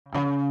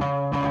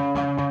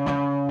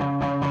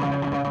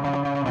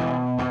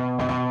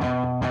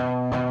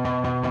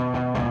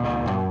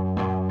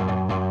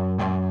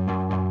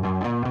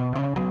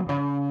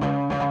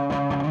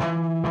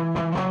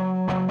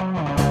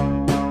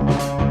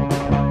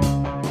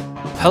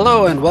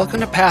Hello and welcome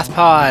to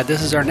PathPod.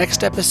 This is our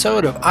next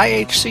episode of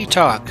IHC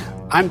Talk.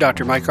 I'm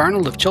Dr. Mike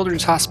Arnold of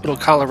Children's Hospital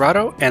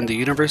Colorado and the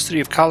University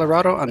of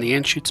Colorado on the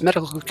Anschutz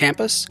Medical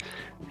Campus,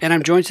 and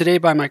I'm joined today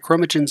by my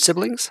Chromogen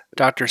siblings,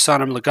 Dr.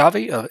 Sonam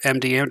Lagavi of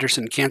MD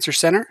Anderson Cancer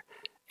Center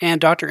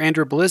and Dr.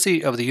 Andrew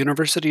Belizzi of the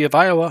University of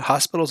Iowa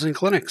Hospitals and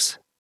Clinics.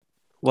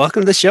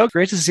 Welcome to the show.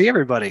 Great to see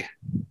everybody.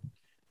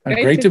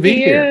 Great to be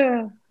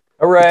here.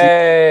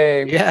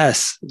 Hooray!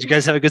 Yes. Did you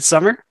guys have a good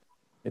summer?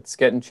 It's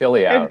getting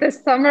chilly out. Is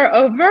the summer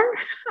over?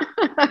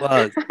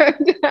 Well,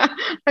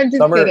 I'm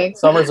just kidding.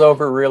 Summer's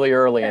over really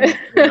early in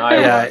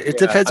Iowa. Yeah, it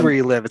depends where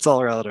you live. It's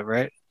all relative,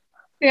 right?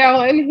 Yeah,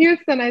 well, in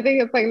Houston, I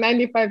think it's like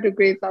 95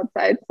 degrees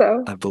outside.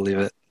 So I believe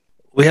it.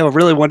 We have a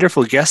really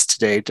wonderful guest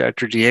today,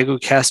 Dr. Diego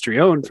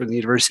Castrillon from the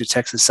University of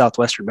Texas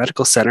Southwestern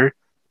Medical Center.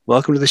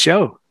 Welcome to the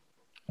show.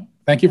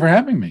 Thank you for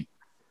having me.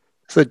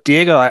 So,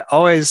 Diego, I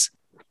always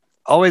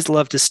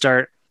love to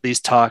start these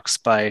talks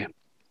by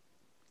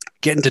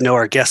getting to know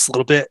our guests a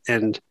little bit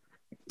and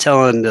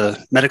telling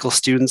the medical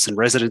students and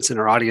residents in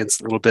our audience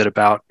a little bit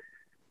about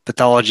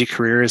pathology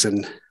careers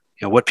and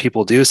what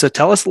people do. So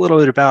tell us a little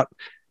bit about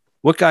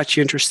what got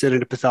you interested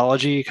into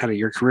pathology, kind of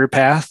your career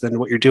path and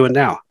what you're doing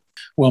now.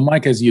 Well,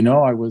 Mike, as you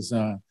know, I was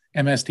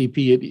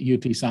MSTP at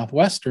UT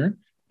Southwestern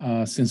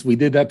since we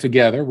did that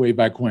together way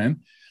back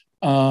when.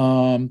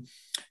 And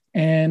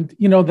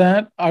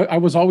that I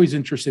was always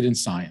interested in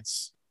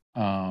science.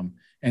 And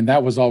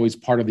that was always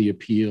part of the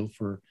appeal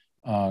for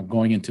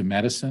going into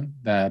medicine,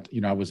 that,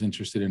 I was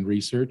interested in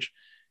research.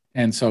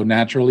 And so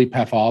naturally,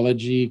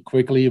 pathology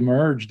quickly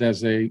emerged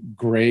as a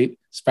great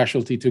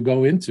specialty to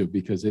go into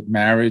because it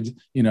marries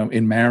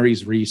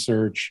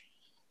research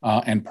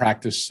and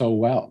practice so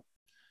well.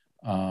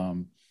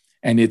 And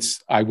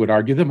it's, I would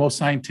argue, the most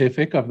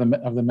scientific of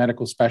the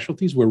medical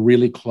specialties. We're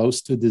really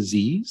close to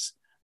disease.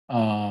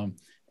 Being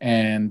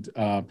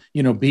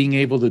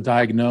able to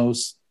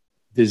diagnose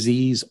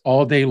disease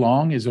all day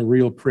long is a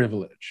real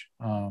privilege.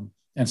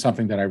 And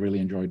something that I really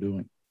enjoy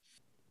doing.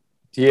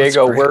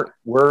 Diego,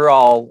 we're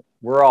all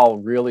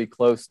really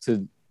close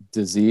to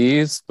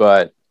disease,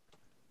 but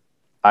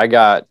I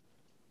got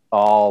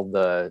all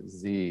the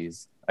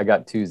Z's. I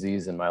got 2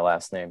 Z's in my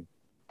last name,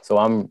 so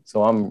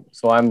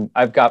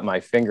I've got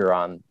my finger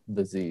on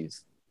the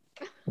Z's.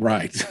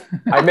 Right.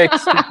 I make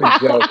stupid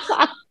jokes.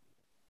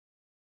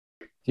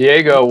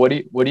 Diego, what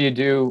do you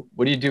do?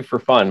 What do you do for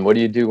fun? What do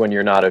you do when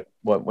you're not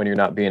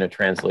being a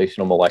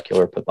translational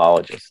molecular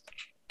pathologist?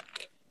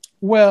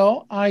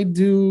 Well, I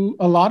do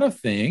a lot of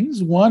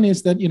things. One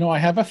is that, I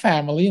have a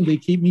family and they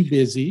keep me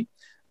busy.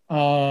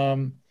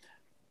 I'm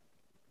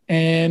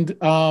a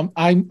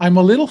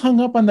little hung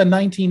up on the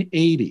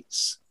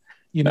 1980s,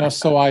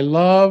 so I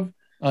love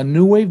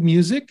new wave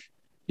music.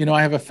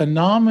 I have a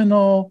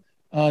phenomenal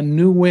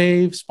new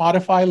wave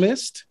Spotify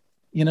list,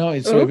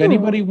 so if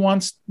anybody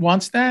wants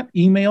that,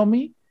 email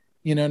me,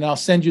 and I'll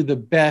send you the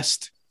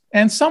best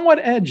and somewhat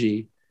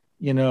edgy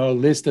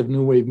list of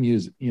new wave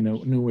music,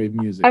 new wave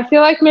music. I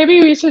feel like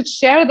maybe we should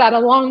share that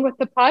along with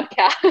the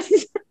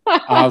podcast.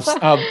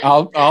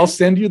 I'll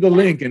send you the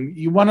link and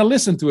you want to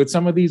listen to it.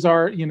 Some of these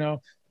are,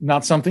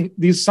 not something,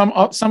 some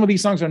of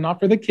these songs are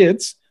not for the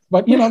kids,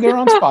 but they're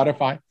on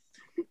Spotify.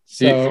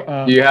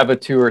 So do you have a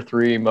 2 or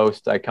 3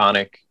 most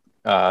iconic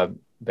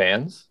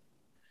bands?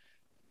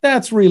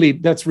 That's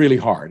really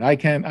hard. I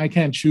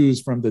can't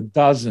choose from the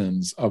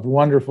dozens of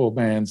wonderful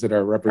bands that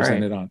are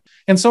represented on.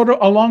 And so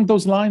along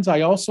those lines, I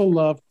also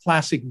love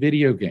classic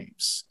video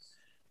games.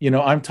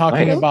 I'm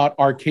talking about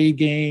arcade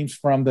games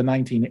from the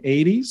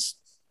 1980s.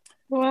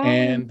 Wow.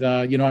 And,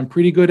 I'm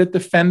pretty good at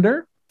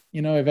Defender,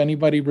 if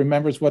anybody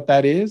remembers what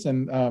that is.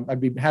 And I'd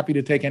be happy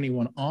to take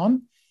anyone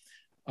on.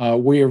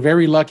 We are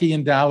very lucky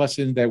in Dallas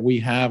in that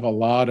we have a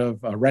lot of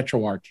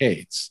retro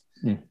arcades.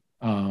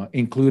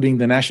 Including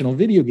the National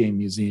Video Game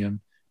Museum,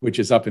 which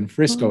is up in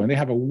Frisco, and they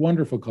have a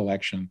wonderful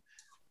collection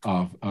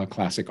of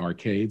classic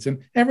arcades.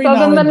 And every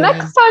now and then,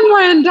 next time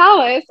we're in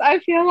Dallas, I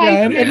feel like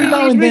every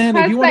now and then,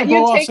 if you want to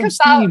blow off some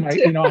steam,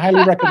 I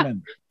highly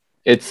recommend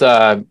it. It's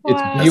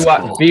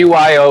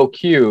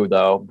BYOQ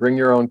though. Bring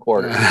your own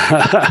quarters.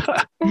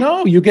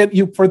 No,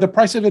 you for the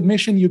price of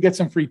admission, you get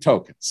some free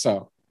tokens.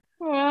 So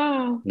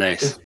wow,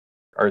 nice.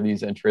 Are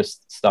these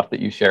interests stuff that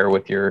you share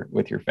with your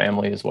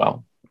family as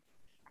well?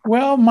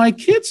 Well, my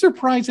kids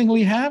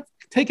surprisingly have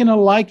taken a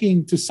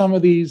liking to some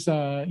of these,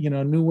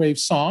 new wave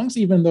songs,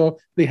 even though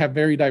they have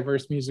very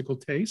diverse musical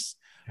tastes.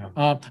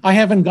 Yeah. I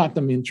haven't got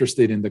them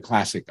interested in the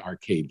classic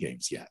arcade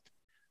games yet.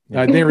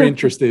 They're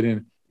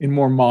interested in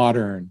more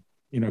modern,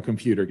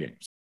 computer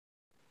games.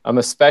 I'm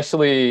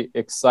especially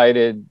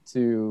excited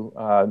to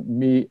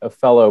meet a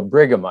fellow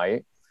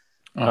Brighamite.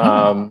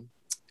 Uh-huh.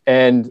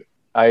 And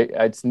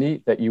it's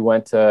neat that you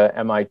went to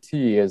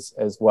MIT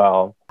as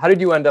well. How did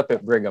you end up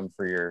at Brigham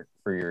for your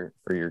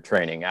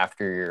training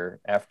after your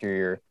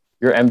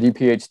MD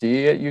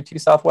PhD at UT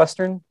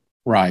Southwestern?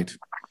 Right.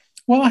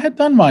 Well, I had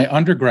done my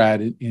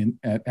undergrad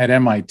at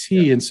MIT.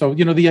 Yeah. And so,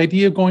 the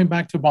idea of going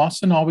back to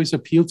Boston always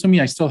appealed to me.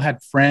 I still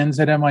had friends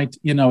at MIT,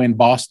 in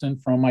Boston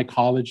from my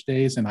college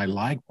days, and I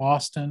like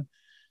Boston.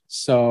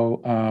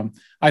 So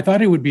I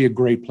thought it would be a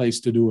great place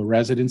to do a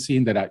residency,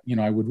 and that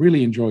I would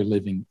really enjoy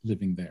living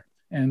there.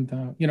 And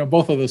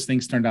both of those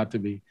things turned to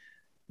be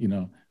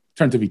true.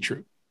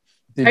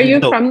 Are you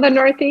from the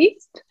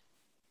Northeast?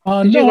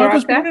 No, I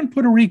was born in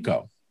Puerto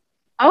Rico.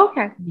 Oh,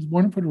 okay. I was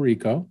born in Puerto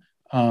Rico.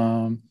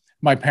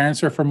 My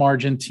parents are from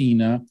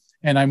Argentina,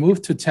 and I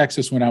moved to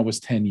Texas when I was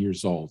 10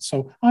 years old.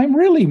 So I'm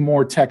really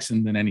more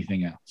Texan than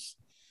anything else.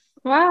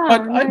 Wow.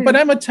 But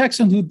I'm a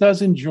Texan who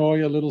does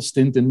enjoy a little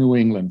stint in New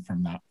England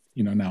from now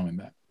and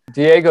then.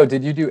 Diego,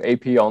 did you do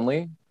AP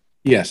only?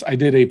 Yes, I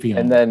did AP only.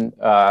 And then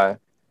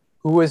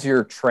who was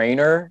your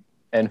trainer,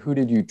 and who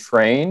did you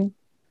train,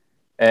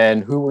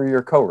 and who were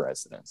your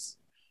co-residents?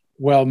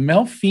 Well,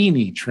 Mel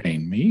Feeney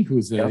trained me,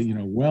 who's a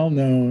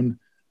well-known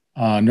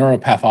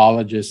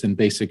neuropathologist and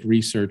basic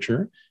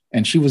researcher,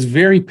 and she was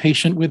very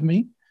patient with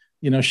me.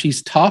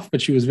 She's tough,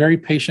 but she was very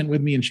patient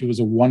with me, and she was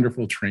a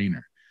wonderful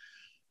trainer.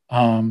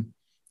 I'm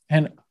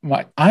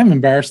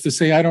embarrassed to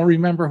say I don't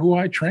remember who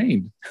I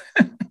trained.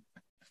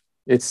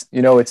 It's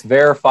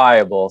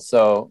verifiable.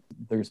 So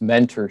there's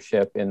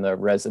mentorship in the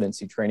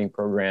residency training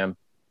program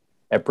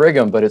at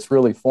Brigham, but it's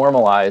really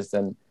formalized.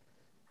 And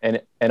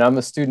I'm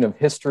a student of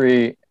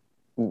history,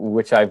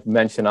 which I've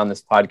mentioned on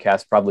this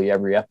podcast probably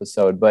every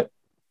episode, but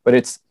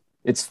it's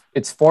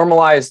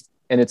formalized,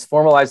 and it's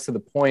formalized to the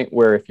point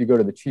where if you go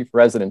to the chief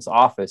resident's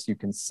office, you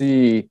can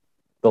see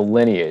the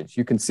lineage,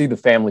 you can see the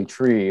family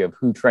tree of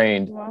who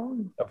trained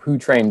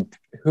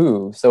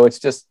who. So it's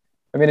just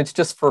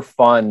for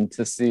fun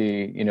to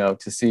see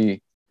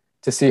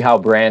how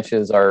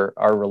branches are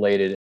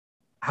related.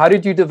 How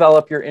did you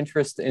develop your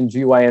interest in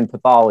GYN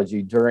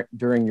pathology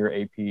during your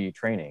AP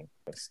training?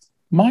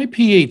 My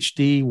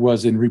PhD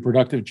was in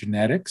reproductive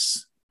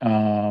genetics,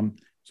 so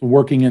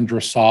working in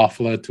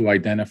Drosophila to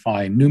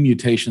identify new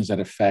mutations that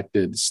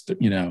affected,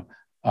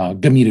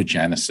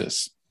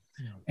 gametogenesis.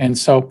 And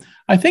so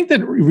I think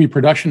that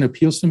reproduction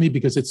appeals to me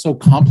because it's so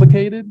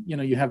complicated.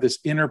 You have this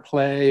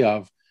interplay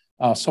of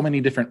so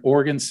many different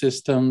organ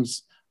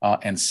systems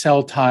and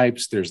cell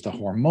types. There's the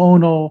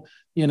hormonal,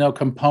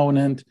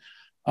 component.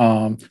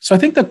 So I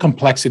think the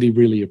complexity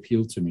really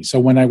appealed to me. So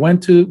when I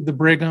went to the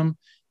Brigham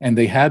and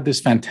they had this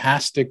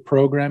fantastic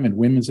program in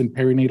women's and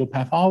perinatal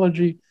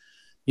pathology,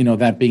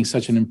 that being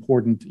such an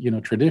important,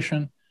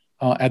 tradition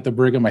at the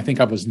Brigham, I think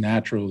I was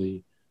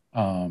naturally,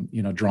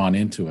 drawn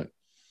into it.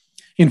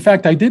 In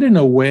fact, I did an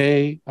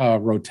away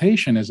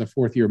rotation as a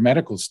fourth-year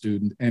medical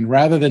student, and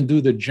rather than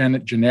do the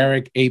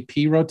generic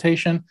AP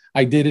rotation,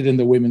 I did it in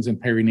the women's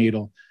and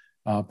perinatal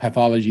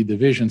pathology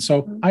division.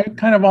 So I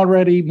kind of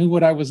already knew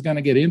what I was going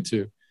to get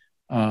into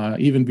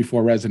even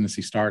before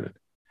residency started.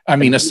 I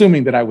mean,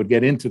 assuming that I would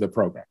get into the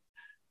program.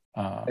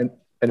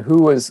 And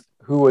who was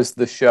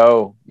the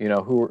show?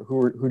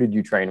 Who did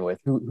you train with?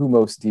 Who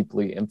most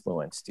deeply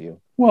influenced you?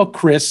 Well,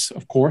 Chris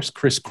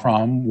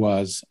Crum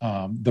was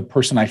the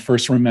person I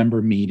first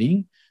remember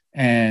meeting,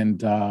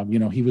 and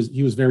he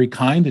was very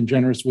kind and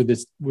generous with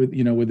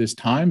his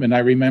time. And I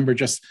remember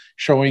just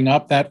showing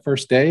up that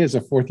first day as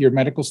a fourth-year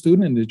medical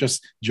student and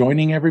just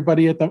joining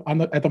everybody at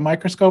the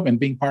microscope and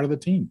being part of the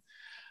team.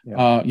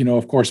 Yeah.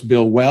 Of course,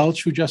 Bill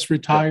Welch, who just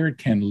retired,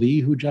 Ken Lee,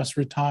 who just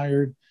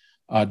retired,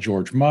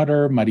 George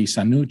Mutter,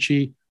 Marisa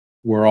Nucci,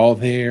 were all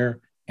there,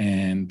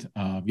 and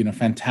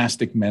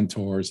fantastic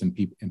mentors and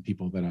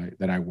people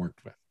that I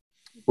worked with.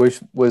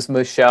 Was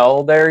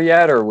Michelle there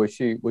yet, or was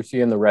she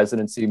in the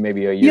residency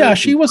maybe a year? Yeah,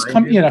 she was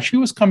coming. Yeah, she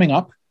was coming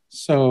up.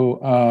 So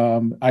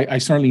I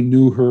certainly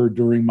knew her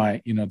during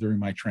my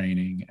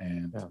training,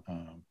 and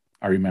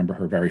I remember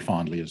her very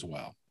fondly as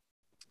well.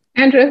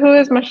 Andrew, who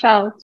is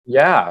Michelle?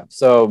 Yeah,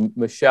 so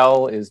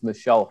Michelle is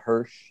Michelle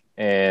Hirsch,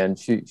 and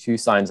she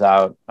signs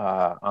out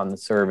on the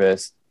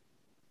service,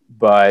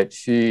 but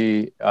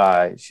she's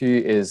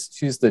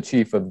the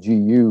chief of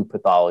GU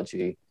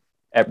pathology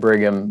at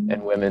Brigham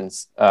and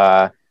Women's.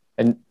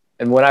 And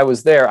when I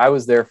was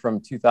there from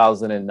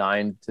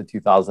 2009 to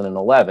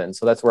 2011.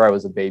 So that's where I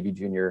was a baby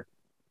junior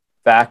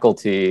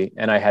faculty,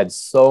 and I had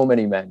so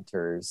many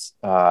mentors.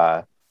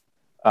 But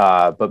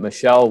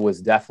Michelle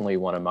was definitely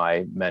one of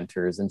my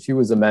mentors, and she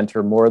was a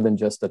mentor more than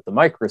just at the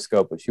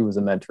microscope, but she was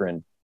a mentor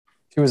in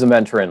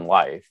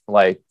life.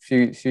 Like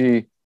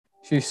she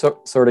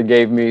sort of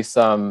gave me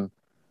some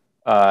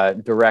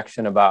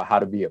direction about how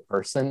to be a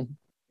person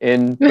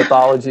in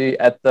pathology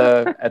at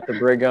the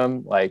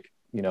Brigham. Like,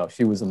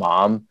 she was a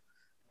mom,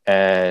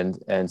 and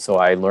so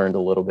I learned a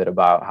little bit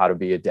about how to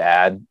be a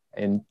dad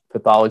in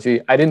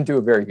pathology. I didn't do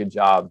a very good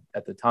job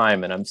at the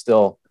time, and I'm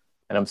still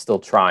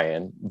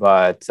trying,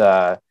 but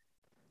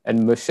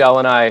and Michelle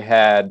and I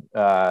had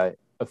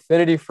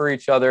affinity for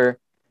each other,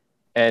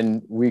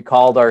 and we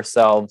called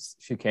ourselves,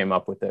 she came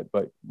up with it,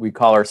 but we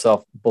call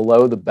ourselves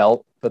below the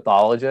belt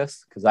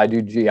pathologists, because I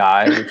do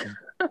GI, which is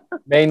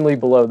mainly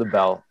below the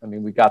belt. I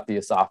mean, we got the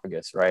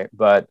esophagus, right?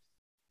 But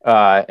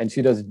and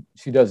she does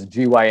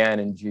GYN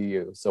and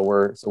GU, so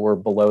we're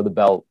below the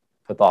belt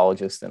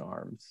pathologists in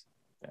arms.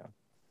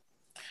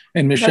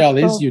 And Michelle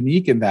is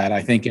unique in that,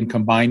 I think, in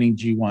combining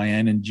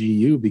GYN and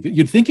GU, because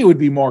you'd think it would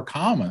be more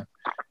common,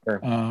 Sure.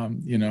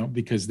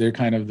 Because they're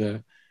kind of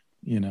the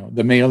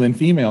male and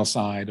female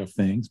side of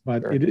things,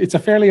 but Sure. it's a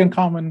fairly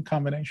uncommon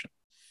combination.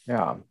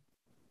 Yeah.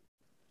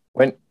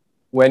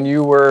 When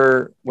you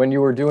were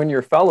doing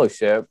your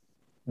fellowship,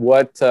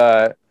 what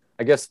I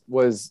guess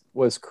was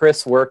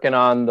Chris working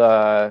on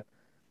the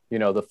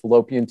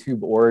fallopian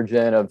tube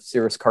origin of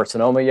serous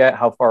carcinoma yet?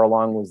 How far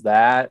along was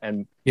that?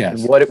 And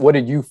yes, and what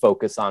did you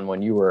focus on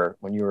when you were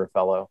a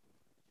fellow?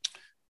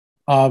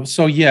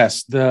 So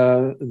yes,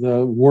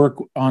 the work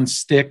on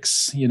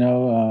sticks,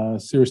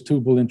 serous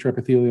tubal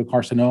intraepithelial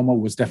carcinoma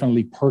was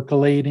definitely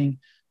percolating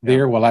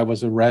there while I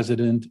was a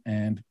resident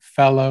and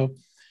fellow.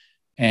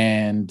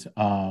 And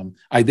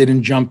I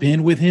didn't jump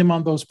in with him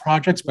on those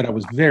projects, but I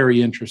was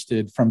very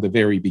interested from the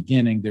very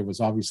beginning. There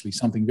was obviously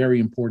something very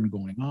important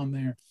going on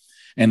there.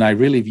 And I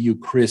really view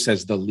Chris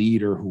as the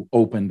leader who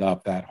opened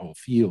up that whole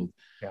field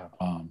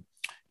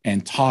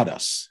and taught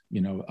us,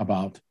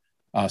 about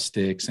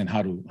sticks and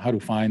how to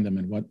find them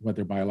and what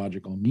their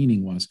biological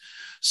meaning was.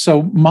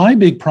 So my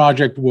big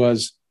project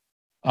was,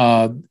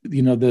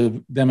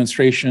 the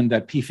demonstration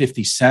that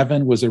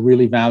P57 was a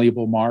really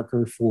valuable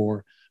marker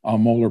for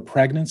molar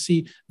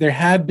pregnancy. There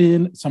had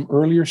been some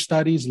earlier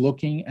studies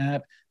looking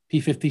at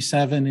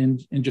P57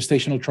 in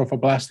gestational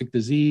trophoblastic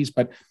disease,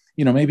 but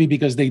maybe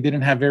because they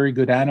didn't have very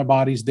good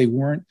antibodies, they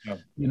weren't,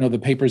 the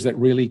papers that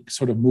really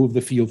sort of moved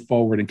the field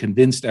forward and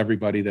convinced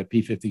everybody that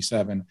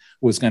P57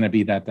 was going to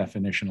be that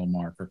definitional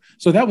marker.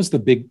 So that was the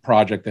big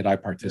project that I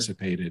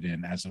participated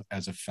in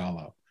as a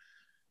fellow.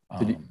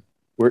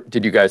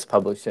 Did you guys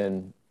publish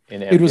in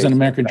It was an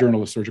American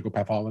Journal of Surgical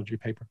Pathology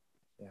paper.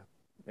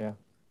 Yeah.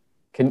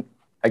 Can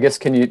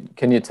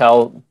you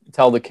tell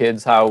the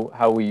kids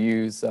how we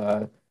use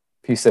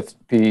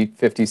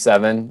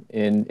P57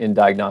 in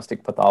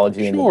diagnostic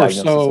pathology and the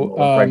diagnosis of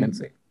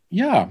pregnancy?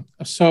 Yeah.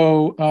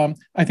 So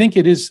I think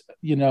it is,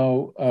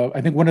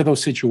 I think one of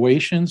those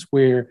situations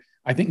where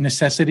I think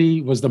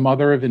necessity was the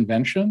mother of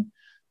invention.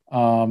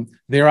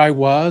 There I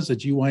was, a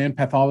GYN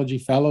pathology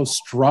fellow,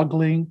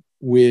 struggling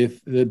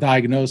with the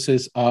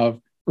diagnosis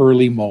of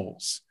early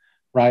moles,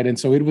 right? And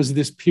so it was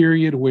this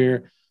period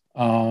where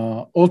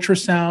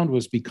ultrasound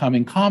was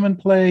becoming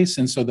commonplace.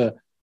 And so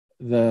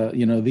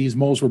these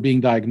moles were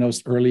being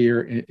diagnosed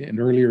earlier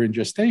in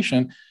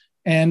gestation.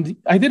 And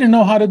I didn't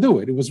know how to do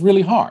it. It was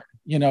really hard.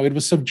 It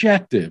was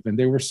subjective and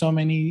there were so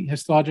many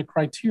histologic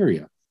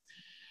criteria.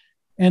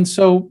 And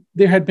so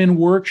there had been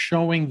work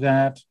showing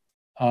that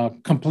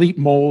complete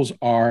moles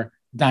are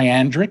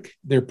diandric,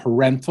 they're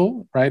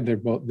parental, right? They're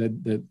both the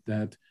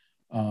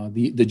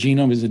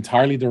genome is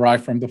entirely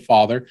derived from the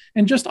father,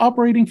 and just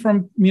operating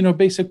from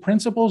basic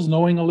principles,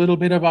 knowing a little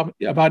bit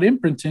about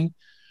imprinting,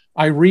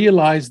 I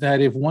realized that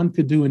if one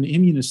could do an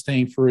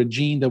immunostain for a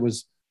gene that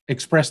was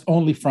expressed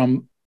only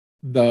from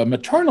the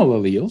maternal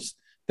alleles,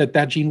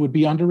 that gene would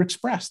be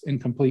underexpressed in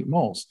complete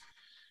moles.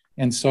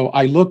 And so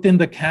I looked in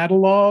the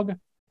catalog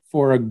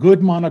for a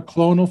good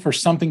monoclonal for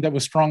something that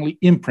was strongly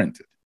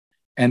imprinted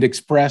and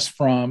expressed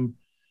from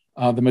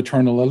the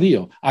maternal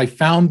allele. I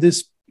found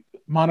this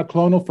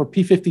monoclonal for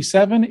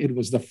P57. It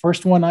was the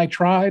first one I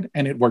tried,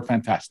 and it worked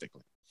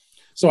fantastically.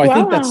 So I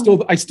think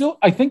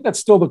that's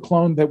still the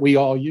clone that we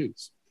all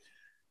use.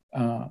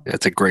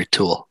 It's a great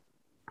tool.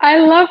 I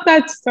love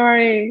that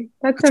story.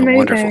 That's amazing. A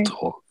wonderful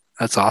tool.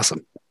 That's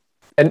awesome.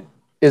 And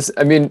is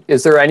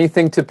there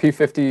anything to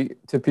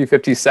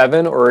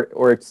P57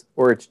 or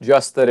it's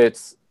just that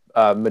it's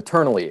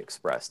maternally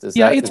expressed? Is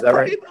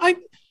that right?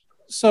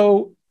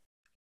 So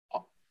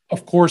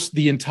of course,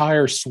 the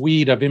entire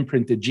suite of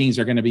imprinted genes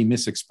are going to be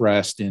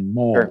misexpressed in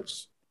moles. Sure.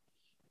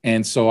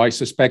 And so I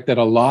suspect that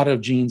a lot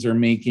of genes are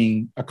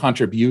making a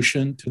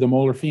contribution to the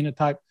molar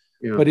phenotype,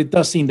 but it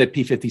does seem that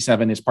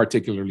P57 is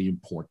particularly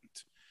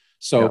important.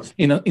 So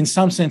in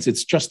some sense,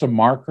 it's just a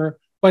marker,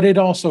 but it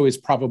also is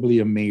probably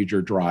a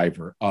major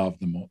driver of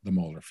the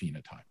molar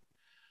phenotype.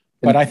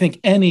 But I think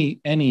any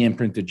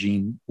imprinted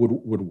gene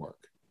would work.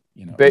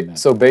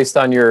 So based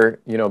on your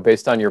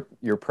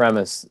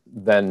premise,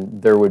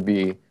 then there would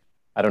be,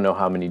 I don't know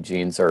how many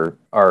genes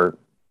are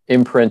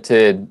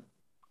imprinted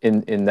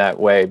in that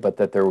way, but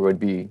that there would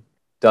be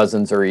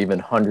dozens or even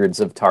hundreds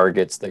of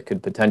targets that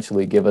could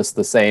potentially give us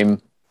the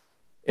same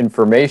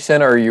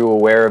information. Are you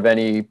aware of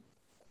any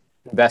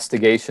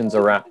investigations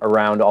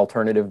around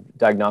alternative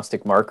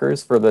diagnostic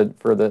markers for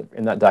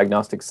in that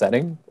diagnostic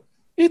setting?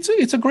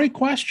 It's a great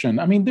question.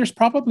 I mean, there's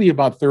probably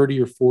about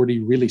 30 or 40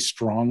 really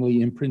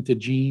strongly imprinted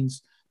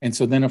genes. And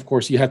so then, of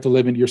course, you have to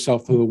limit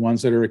yourself to the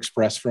ones that are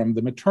expressed from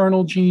the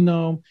maternal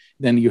genome.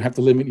 Then you have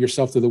to limit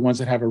yourself to the ones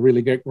that have a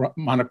really good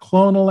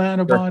monoclonal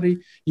antibody.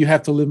 Sure. You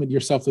have to limit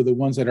yourself to the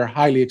ones that are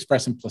highly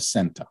expressed in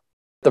placenta.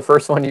 The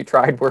first one you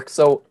tried worked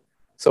so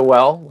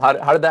well.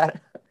 How did that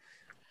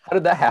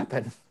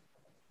happen?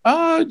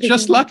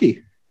 Just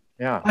lucky.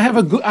 Yeah. I have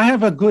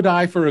a good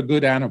eye for a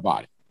good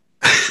antibody.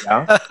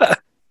 Yeah.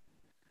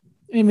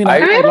 I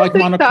like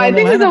monoclonal antibodies. I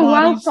think it's a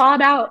well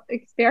thought out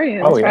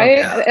experience, right?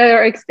 Yeah.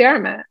 Or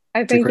experiment.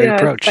 I think it's a great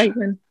approach.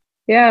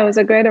 Yeah, it was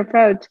a great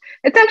approach.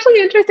 It's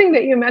actually interesting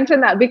that you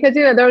mentioned that because,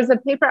 there was a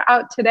paper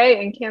out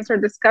today in Cancer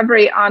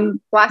Discovery on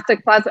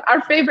blastic plasma,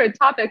 our favorite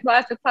topic,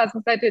 blastic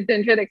plasmacytoid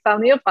dendritic cell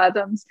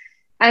neoplasms,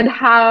 and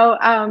how,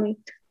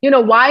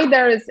 why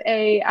there's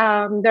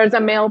a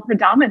male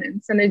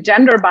predominance and a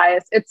gender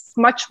bias. It's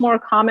much more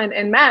common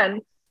in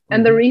men.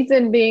 And the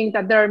reason being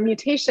that there are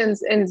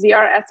mutations in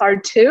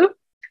ZRSR2,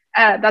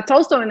 that's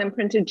also an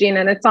imprinted gene,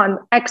 and it's on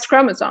X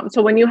chromosome.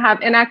 So when you have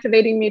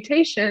inactivating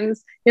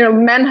mutations,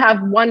 men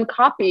have one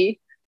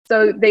copy,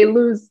 so they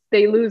lose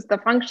the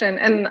function.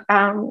 And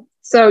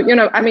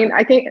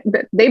I think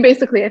they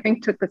basically,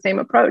 took the same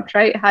approach,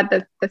 right? Had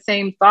the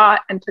same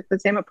thought and took the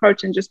same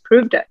approach and just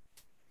proved it.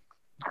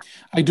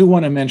 I do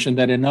want to mention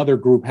that another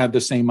group had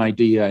the same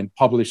idea and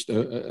published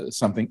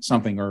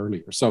something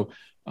earlier. So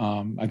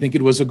I think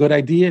it was a good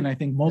idea, and I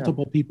think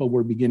multiple people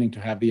were beginning to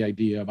have the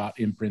idea about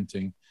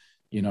imprinting,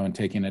 and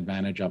taking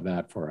advantage of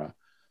that for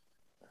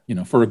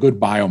a good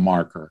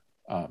biomarker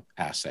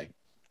assay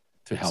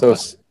to help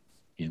us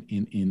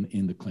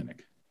in the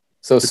clinic.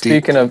 So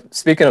speaking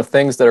of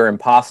things that are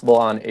impossible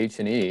on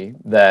H&E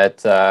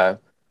that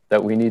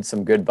we need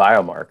some good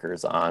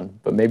biomarkers on,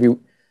 but maybe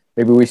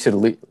we should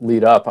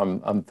lead up.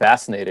 I'm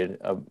fascinated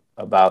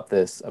about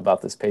this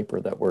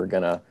paper that we're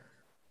gonna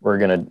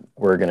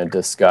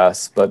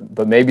discuss,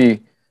 but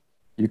maybe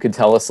you could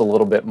tell us a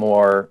little bit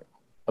more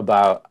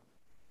about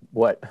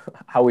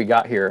how we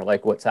got here,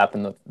 like what's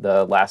happened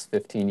the last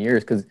 15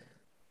 years, because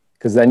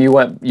then you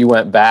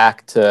went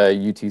back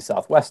to UT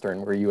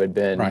Southwestern where you had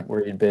been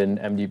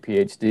MD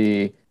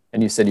PhD,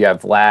 and you said you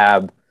have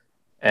lab,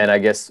 and I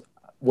guess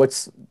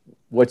what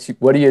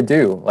do you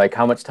do? Like,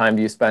 how much time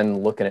do you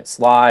spend looking at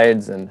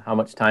slides, and how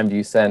much time do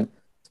you spend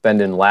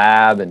in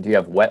lab, and do you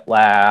have wet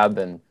lab,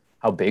 and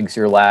how big's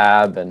your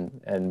lab, and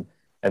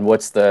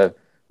what's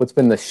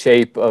been the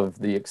shape of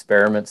the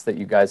experiments that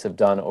you guys have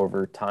done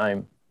over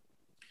time?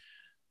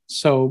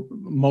 So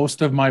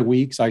most of my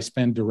weeks I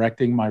spend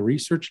directing my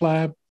research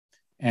lab,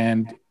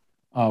 and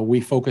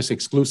we focus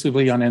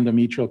exclusively on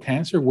endometrial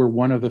cancer. We're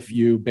one of the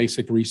few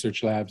basic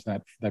research labs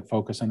that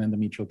focus on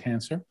endometrial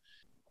cancer.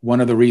 One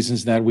of the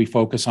reasons that we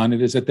focus on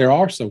it is that there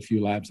are so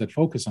few labs that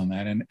focus on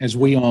that. And as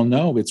we all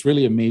know, it's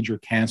really a major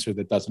cancer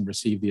that doesn't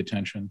receive the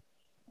attention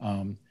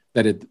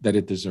that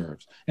it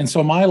deserves. And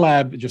so my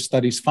lab just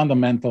studies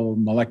fundamental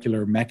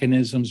molecular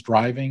mechanisms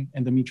driving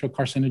endometrial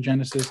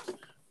carcinogenesis.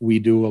 We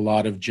do a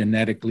lot of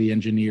genetically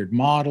engineered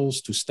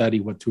models to study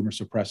what tumor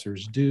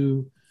suppressors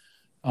do.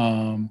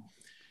 And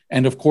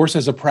of course,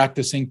 as a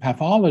practicing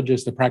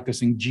pathologist, a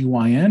practicing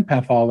GYN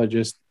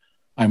pathologist,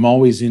 I'm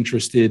always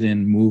interested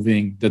in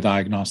moving the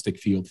diagnostic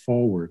field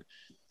forward.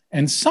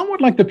 And somewhat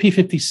like the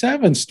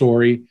P57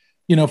 story,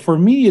 for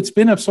me, it's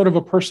been a sort of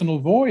a personal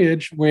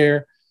voyage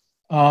where,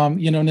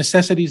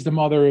 necessity is the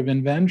mother of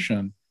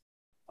invention.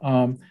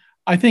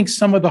 I think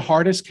some of the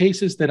hardest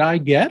cases that I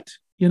get,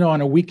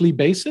 on a weekly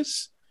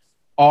basis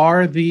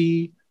are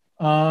the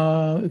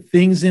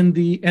things in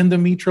the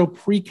endometrial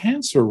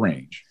precancer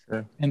range.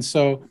 Sure. And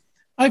so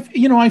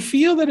I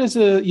feel that as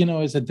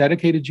a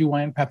dedicated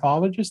GYN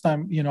pathologist,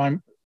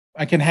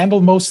 I can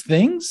handle most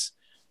things.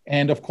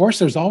 And of course,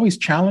 there's always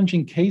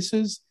challenging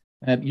cases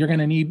that you're going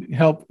to need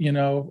help,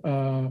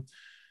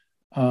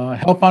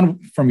 help on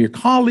from your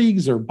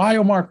colleagues or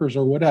biomarkers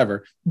or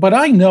whatever. But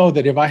I know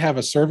that if I have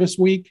a service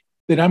week,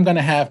 that I'm going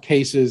to have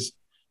cases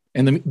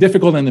and the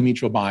difficult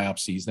endometrial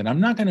biopsies that I'm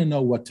not going to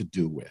know what to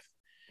do with.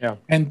 Yeah.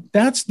 And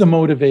that's the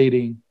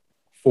motivating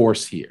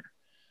force here.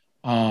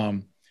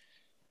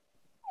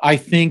 I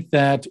think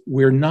that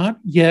we're not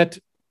yet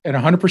at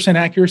 100%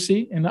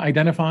 accuracy in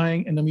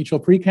identifying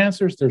endometrial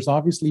precancers. There's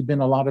obviously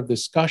been a lot of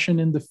discussion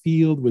in the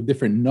field with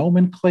different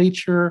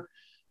nomenclature,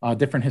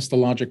 different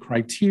histologic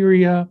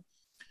criteria.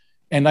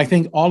 And I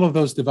think all of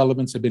those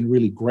developments have been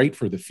really great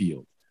for the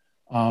field.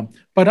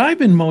 But I've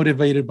been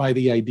motivated by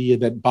the idea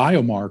that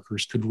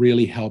biomarkers could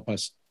really help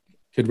us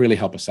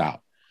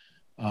out.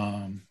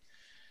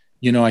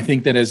 I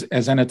think that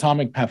as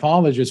anatomic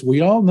pathologists,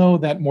 we all know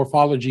that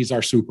morphology is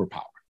our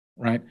superpower,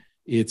 right?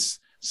 It's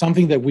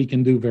something that we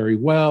can do very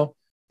well,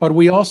 but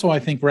we also, I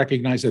think,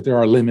 recognize that there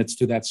are limits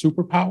to that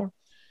superpower.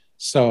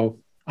 So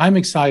I'm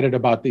excited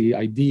about the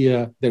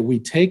idea that we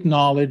take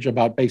knowledge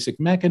about basic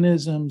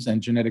mechanisms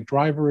and genetic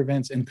driver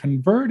events and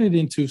convert it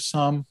into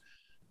some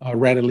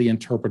readily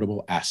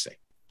interpretable assay.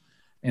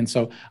 And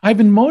so I've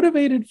been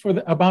motivated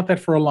about that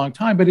for a long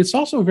time, but it's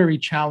also a very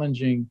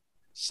challenging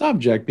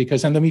subject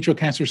because endometrial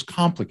cancer is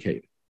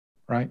complicated,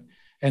 right?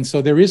 And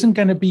so there isn't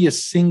going to be a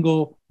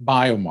single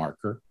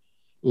biomarker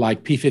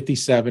like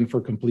P57 for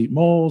complete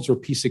moles or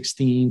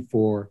P16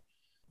 for,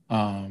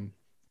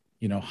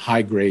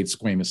 high-grade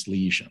squamous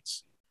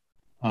lesions.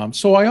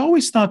 So I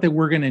always thought that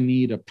we're going to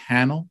need a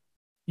panel,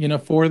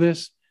 for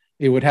this.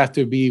 It would have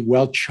to be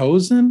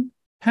well-chosen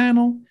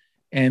panel.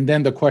 And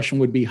then the question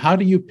would be, how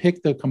do you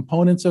pick the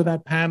components of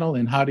that panel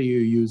and how do you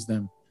use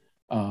them,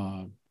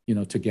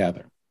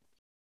 together?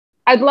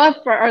 I'd love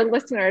for our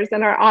listeners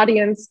and our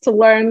audience to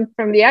learn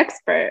from the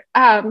expert.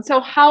 So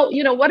how,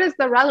 what is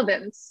the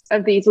relevance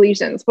of these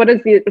lesions? What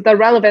is the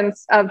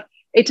relevance of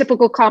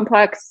atypical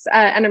complex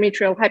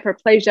endometrial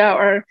hyperplasia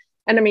or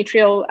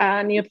endometrial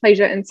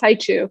neoplasia in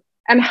situ?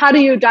 And how do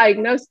you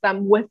diagnose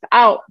them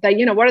without that?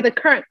 What are the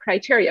current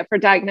criteria for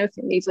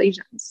diagnosing these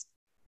lesions?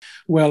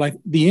 Well,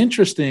 the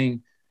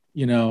interesting,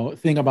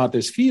 thing about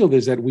this field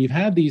is that we've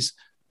had these,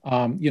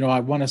 I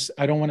don't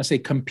want to say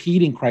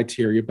competing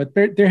criteria, but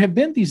there have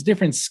been these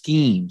different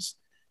schemes,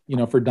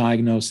 for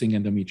diagnosing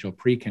endometrial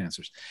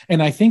precancers.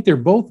 And I think they're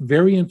both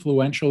very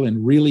influential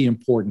and really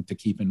important to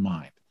keep in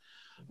mind.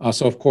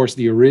 So, of course,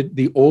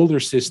 the older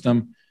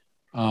system,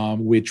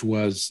 which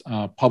was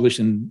published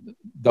in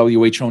WHO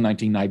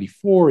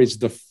 1994, is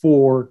the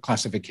 4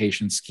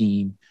 classification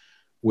scheme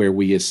where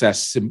we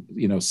assess,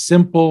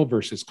 simple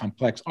versus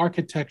complex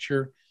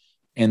architecture,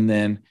 and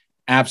then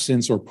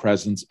absence or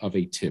presence of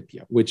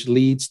atypia, which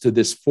leads to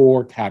this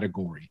 4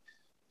 category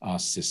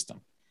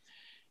system.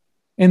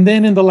 And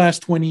then in the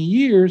last 20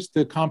 years,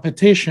 the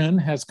competition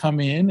has come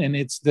in, and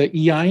it's the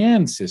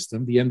EIN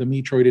system, the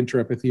endometrioid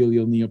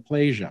intraepithelial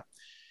neoplasia.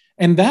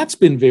 And that's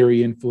been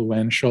very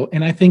influential,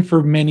 and I think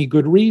for many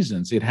good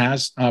reasons. It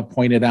has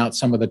pointed out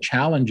some of the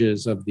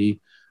challenges of the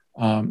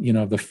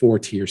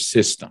 4-tier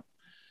system.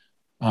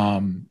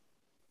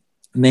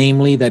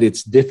 Namely, that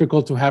it's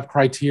difficult to have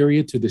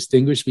criteria to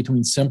distinguish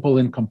between simple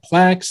and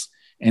complex,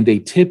 and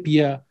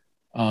atypia,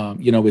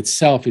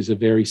 itself is a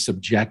very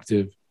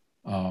subjective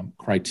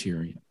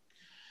criterion.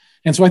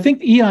 And so I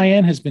think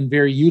EIN has been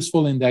very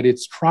useful in that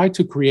it's tried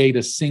to create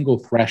a single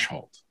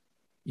threshold,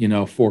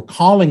 for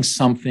calling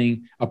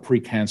something a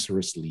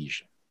precancerous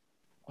lesion.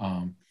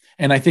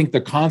 And I think the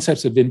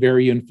concepts have been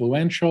very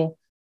influential,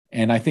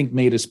 and I think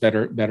made us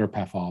better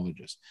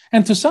pathologists.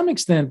 And to some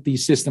extent,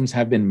 these systems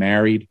have been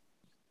married.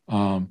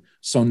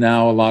 So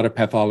now a lot of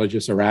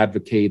pathologists are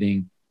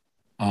advocating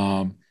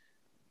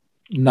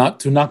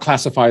not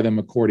classify them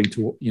according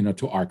to,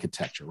 to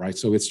architecture, right?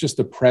 So it's just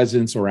the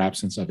presence or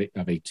absence of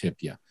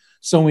atypia.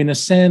 So in a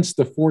sense,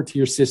 the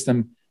 4-tier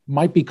system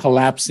might be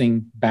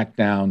collapsing back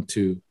down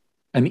to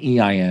an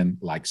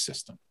EIN-like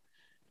system,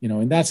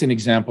 and that's an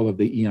example of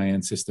the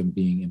EIN system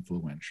being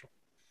influential.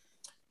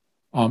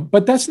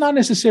 But that's not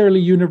necessarily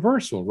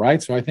universal,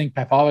 right? So I think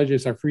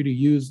pathologists are free to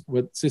use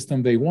what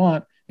system they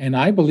want, and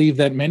I believe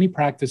that many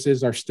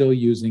practices are still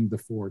using the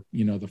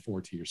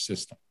 4-tier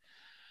system.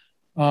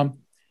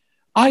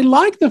 I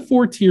like the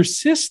 4-tier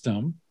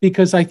system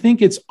because I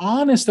think it's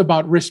honest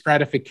about risk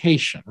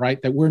stratification, right?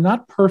 That we're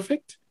not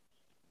perfect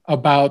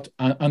about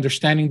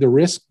understanding the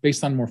risk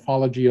based on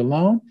morphology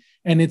alone.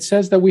 And it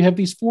says that we have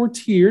these 4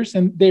 tiers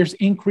and there's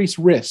increased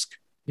risk,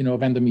 of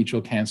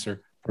endometrial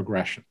cancer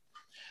progression.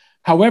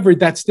 However,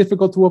 that's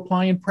difficult to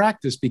apply in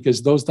practice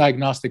because those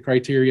diagnostic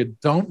criteria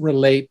don't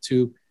relate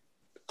to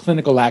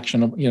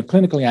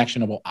clinically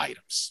actionable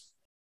items.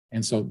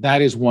 And so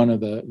that is one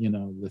of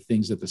the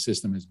things that the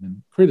system has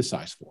been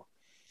criticized for.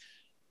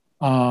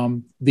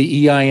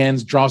 The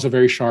EINs draws a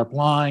very sharp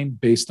line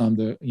based on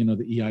the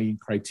EIN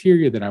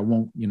criteria that I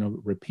won't,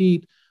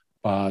 repeat,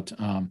 but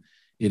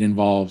it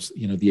involves,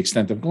 the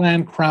extent of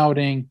gland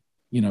crowding,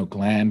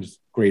 glands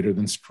greater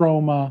than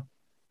stroma,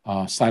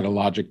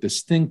 cytologic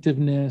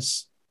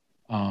distinctiveness,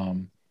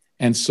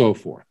 and so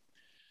forth.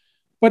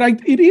 But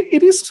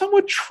it is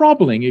somewhat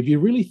troubling if you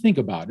really think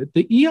about it.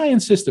 The EIN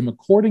system,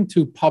 according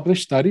to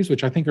published studies,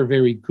 which I think are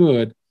very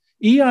good,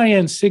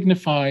 EIN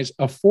signifies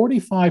a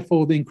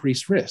 45-fold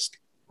increased risk,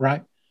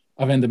 right,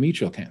 of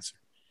endometrial cancer.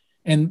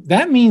 And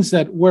that means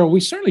that, we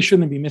certainly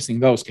shouldn't be missing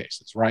those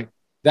cases, right?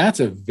 That's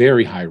a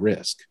very high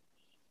risk.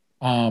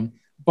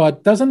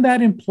 But doesn't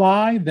that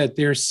imply that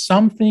there's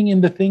something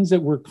in the things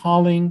that we're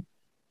calling,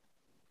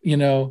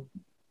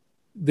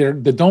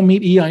 that don't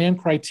meet EIN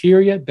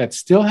criteria that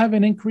still have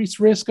an increased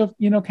risk of,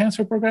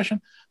 cancer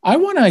progression? I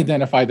want to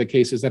identify the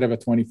cases that have a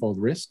 20-fold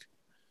risk,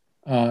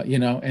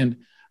 and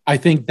I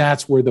think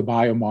that's where the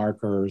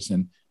biomarkers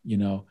and,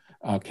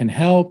 can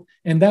help.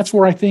 And that's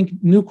where I think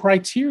new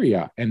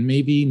criteria and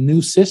maybe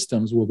new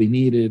systems will be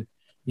needed,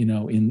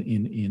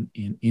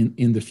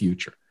 in the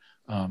future.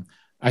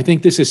 I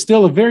think this is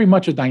still very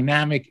much a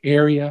dynamic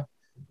area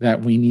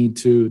that we need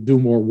to do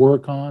more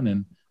work on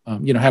and,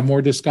 have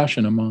more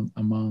discussion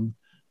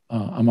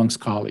amongst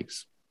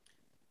colleagues.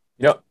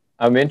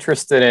 I'm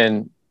interested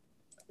in,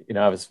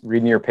 I was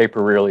reading your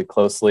paper really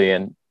closely,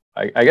 and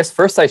I guess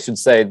first I should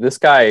say this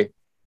guy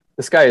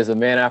is a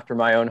man after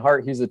my own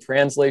heart. He's a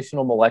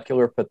translational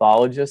molecular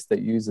pathologist that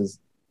uses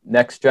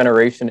next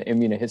generation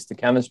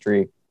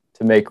immunohistochemistry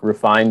to make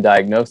refined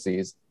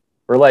diagnoses.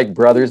 We're like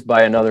brothers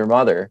by another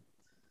mother.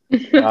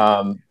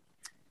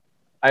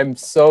 I'm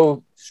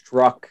so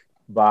struck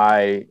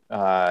by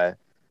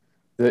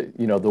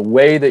the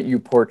way that you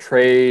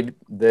portrayed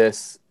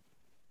this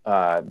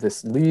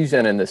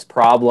lesion and this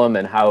problem,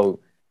 and how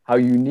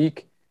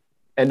unique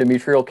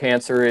endometrial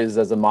cancer is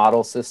as a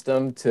model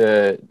system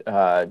to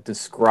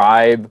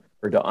describe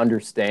or to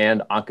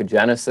understand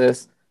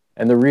oncogenesis.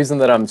 And the reason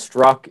that I'm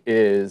struck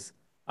is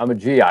I'm a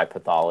GI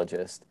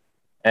pathologist,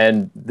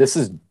 and this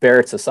is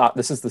Barrett's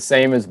this is the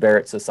same as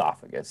Barrett's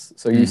esophagus.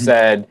 So you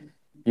said,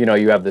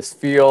 you have this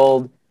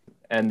field,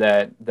 and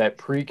that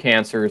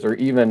precancers, or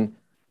even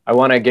I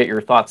want to get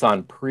your thoughts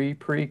on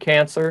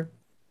precancer,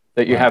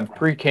 that you have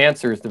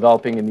precancers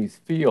developing in these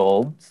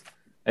fields,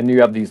 and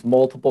you have these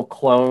multiple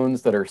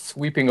clones that are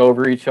sweeping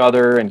over each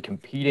other and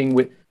competing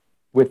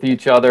with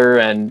each other,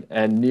 and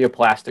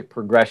neoplastic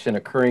progression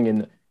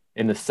occurring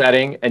in the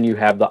setting, and you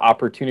have the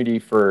opportunity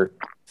for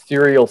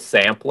serial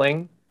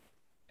sampling,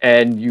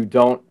 and you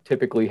don't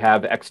typically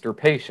have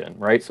extirpation,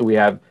 right? So we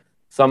have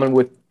someone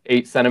with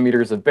 8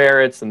 centimeters of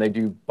Barrett's, and they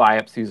do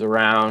biopsies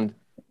around,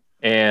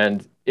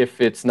 and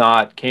if it's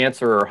not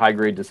cancer or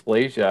high-grade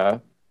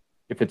dysplasia,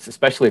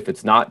 especially if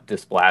it's not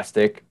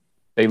dysplastic,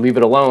 they leave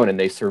it alone and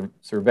they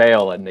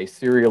surveil and they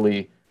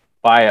serially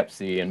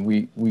biopsy, and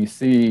we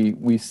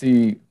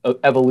see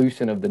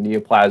evolution of the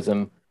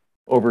neoplasm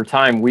over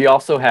time. We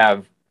also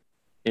have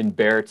in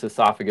Barrett's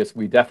esophagus,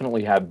 we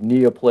definitely have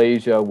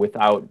neoplasia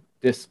without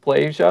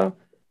dysplasia.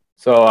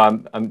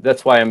 So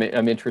that's why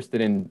I'm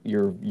interested in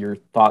your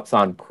thoughts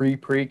on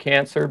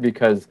precancer,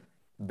 because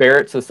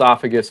Barrett's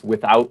esophagus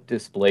without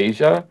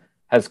dysplasia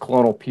has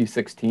clonal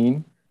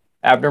P16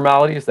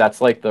 abnormalities. That's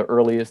like the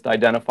earliest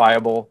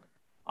identifiable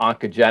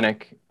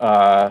oncogenic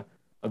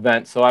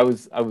event. So I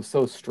was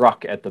so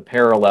struck at the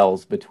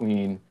parallels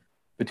between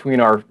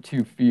our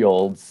two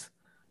fields,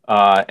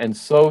 and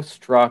so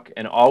struck,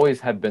 and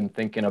always have been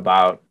thinking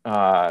about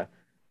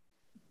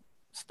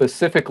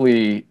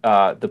specifically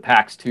the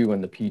PAX2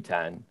 and the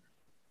P10.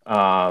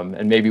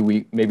 And maybe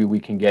we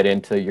can get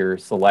into your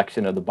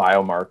selection of the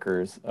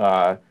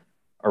biomarkers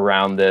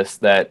around this.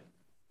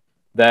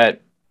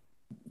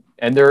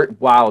 And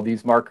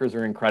these markers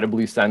are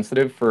incredibly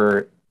sensitive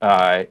for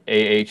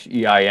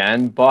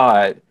AHEIN,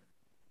 but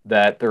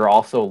that they're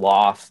also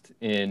lost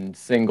in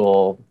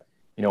single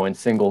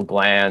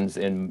glands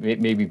in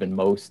maybe even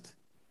most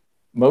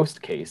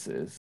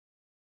cases.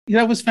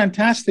 That was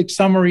fantastic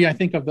summary, I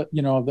think, of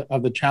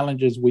the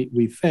challenges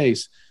we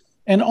face.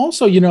 And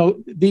also,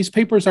 these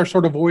papers are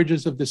sort of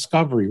voyages of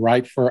discovery,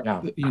 right?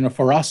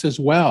 For us as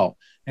well.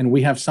 And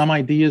we have some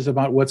ideas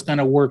about what's going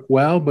to work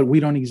well, but we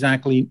don't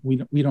exactly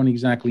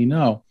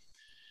know.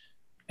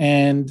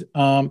 And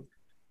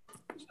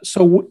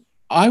so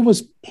I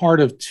was part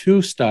of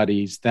 2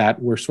 studies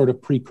that were sort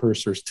of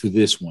precursors to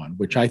this one,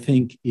 which I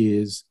think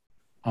is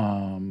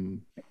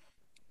an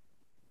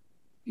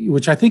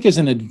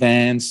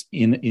advance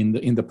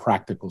in the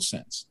practical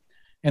sense.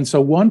 And so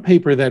one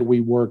paper that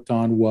we worked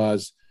on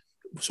was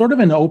sort of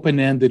an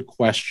open-ended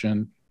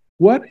question.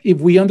 What if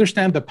we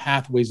understand the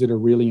pathways that are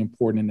really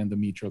important in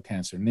endometrial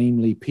cancer,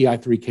 namely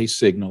PI3K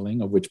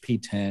signaling, of which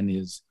P10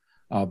 is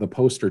the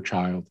poster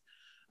child?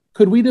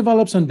 Could we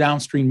develop some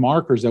downstream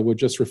markers that would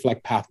just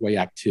reflect pathway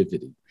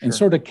activity and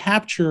sort of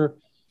capture,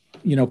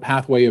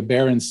 pathway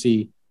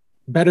aberrancy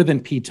better than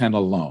P10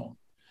 alone?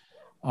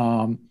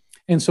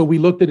 And so we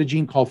looked at a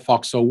gene called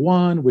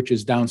FOXO1, which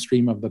is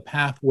downstream of the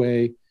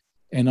pathway,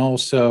 and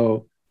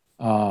also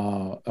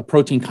a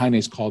protein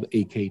kinase called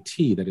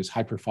AKT that is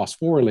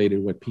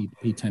hyperphosphorylated when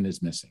P10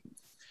 is missing.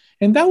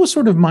 And that was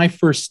sort of my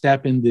first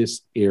step in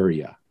this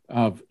area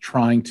of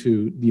trying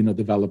to,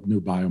 develop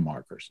new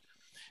biomarkers.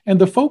 And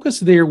the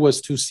focus there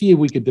was to see if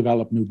we could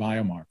develop new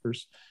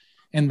biomarkers.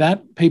 And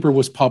that paper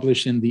was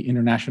published in the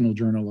International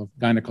Journal of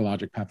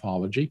Gynecologic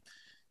Pathology.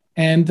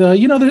 And,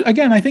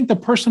 again, I think the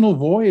personal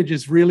voyage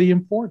is really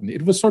important.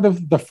 It was sort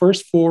of the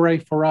first foray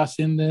for us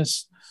in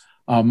this.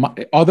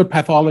 Other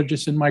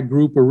pathologists in my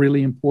group are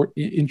really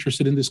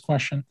interested in this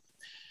question.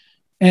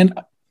 And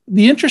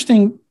the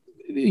interesting,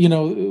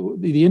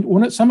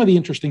 some of the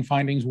interesting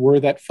findings were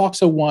that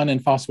FOXO1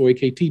 and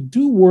phospho-AKT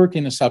do work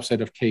in a subset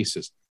of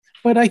cases.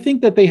 But I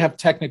think that they have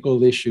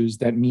technical issues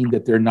that mean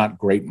that they're not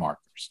great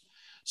markers.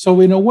 So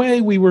in a way,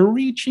 we were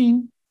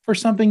reaching for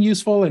something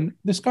useful and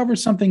discovered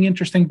something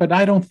interesting, but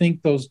I don't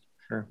think those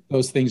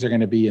things are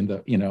going to be in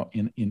the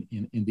in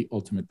the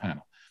ultimate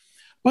panel.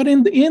 But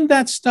in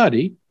that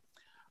study,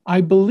 I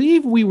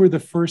believe we were the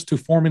first to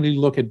formally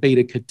look at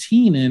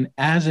beta-catenin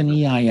as an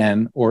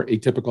EIN or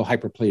atypical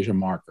hyperplasia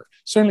marker.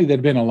 Certainly,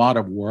 there'd been a lot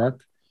of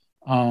work,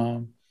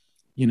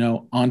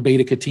 on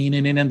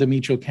beta-catenin in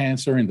endometrial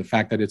cancer and the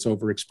fact that it's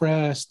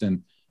overexpressed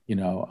and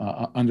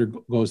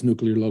undergoes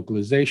nuclear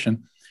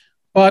localization,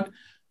 but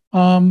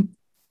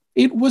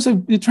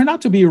it turned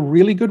out to be a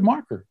really good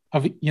marker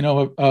of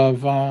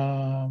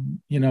atypical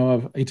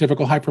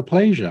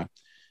hyperplasia.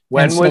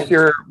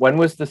 When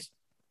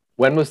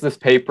was this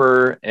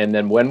paper, and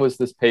then when was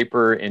this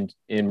paper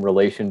in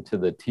relation to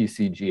the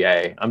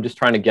TCGA? I'm just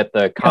trying to get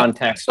the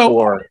context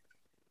for.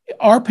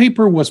 Our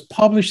paper was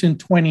published in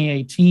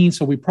 2018,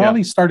 so we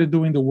probably started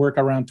doing the work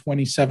around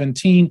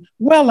 2017,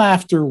 well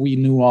after we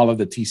knew all of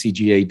the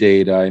TCGA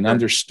data and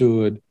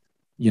understood,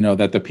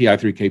 that the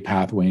PI3K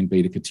pathway and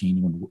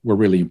beta-catenin were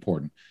really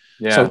important.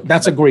 Yeah. So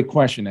that's a great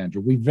question,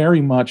 Andrew. We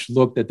very much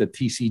looked at the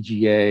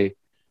TCGA,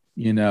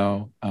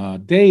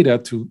 data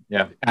to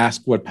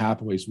ask what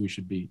pathways we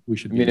should be.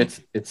 I mean,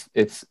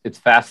 it's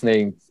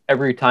fascinating.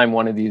 Every time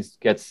one of these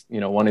gets,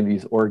 one of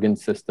these organ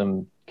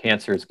system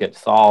cancers get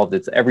solved,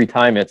 it's every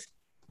time it's,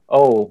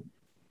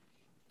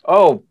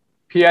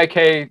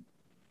 PIK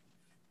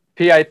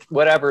PI,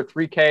 whatever,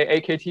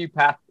 3K, AKT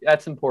path,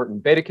 that's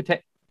important. Beta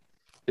catenin,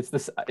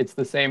 it's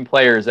the same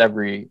players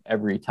every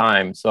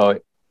time. So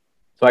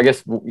I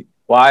guess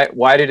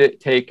why did it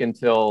take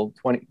until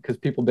 20? Because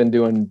people have been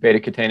doing beta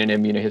catenin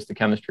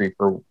immunohistochemistry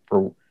for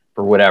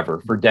whatever,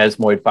 for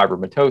desmoid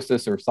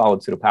fibromatosis or solid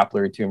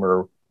pseudopapillary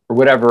tumor or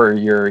whatever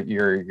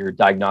your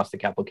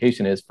diagnostic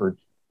application is for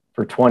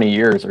 20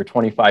 years or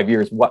 25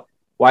 years.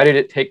 Why did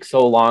it take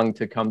so long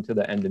to come to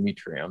the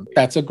endometrium?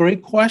 That's a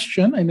great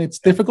question, and it's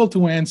difficult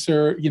to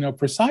answer,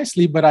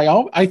 precisely. But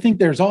I think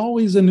there's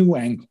always a new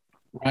angle,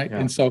 right? Yeah.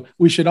 And so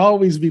we should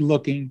always be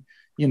looking,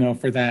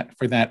 for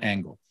that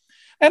angle.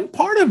 And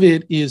part of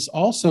it is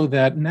also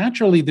that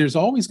naturally there's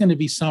always going to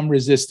be some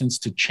resistance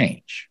to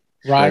change,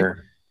 right?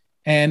 Sure.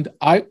 And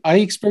I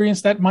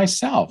experienced that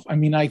myself. I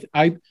mean, I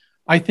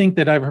think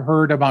that I've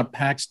heard about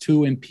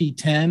PAX2 and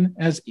P10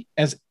 as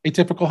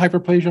atypical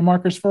hyperplasia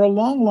markers for a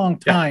long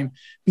time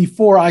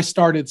before I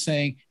started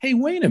saying, hey,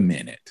 wait a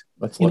minute,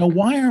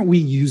 why aren't we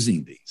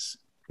using these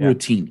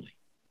routinely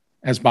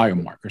as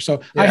biomarkers?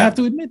 So I have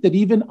to admit that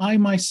even I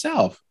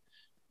myself,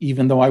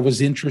 even though I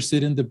was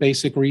interested in the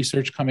basic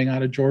research coming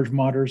out of George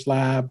Motter's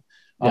lab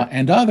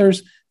and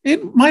others,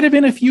 it might have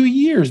been a few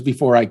years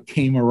before I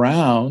came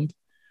around.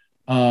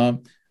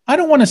 I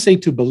don't want to say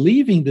to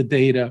believing the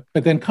data,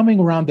 but then coming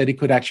around that it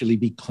could actually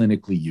be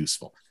clinically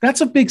useful.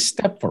 That's a big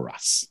step for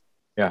us.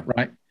 Yeah.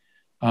 Right.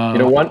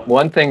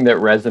 One thing that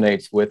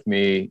resonates with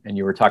me, and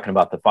you were talking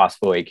about the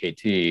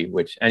phospho-AKT,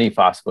 which any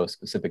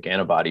phospho-specific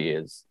antibody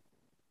is,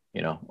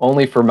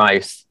 only for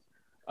mice,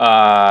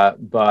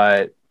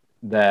 but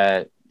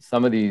that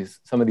some of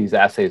these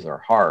assays are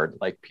hard.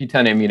 Like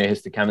P10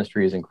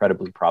 immunohistochemistry is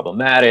incredibly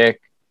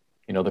problematic.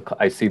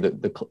 I see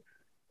the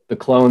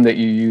clone that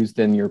you used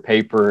in your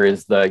paper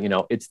is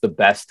it's the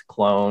best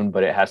clone,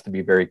 but it has to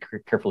be very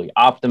carefully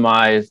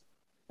optimized.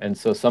 And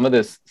so some of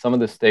this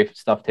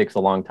stuff takes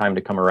a long time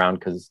to come around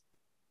because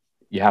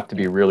you have to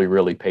be really,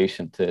 really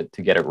patient to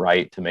get it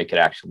right, to make it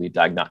actually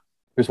diagnostic.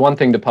 There's one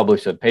thing to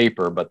publish a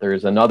paper, but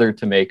there's another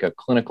to make a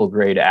clinical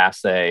grade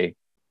assay,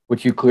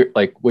 which you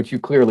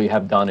clearly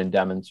have done and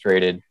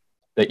demonstrated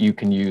that you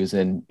can use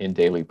in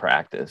daily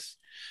practice.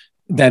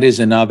 That is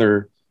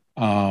another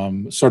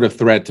sort of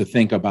thread to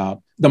think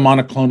about. The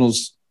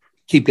monoclonals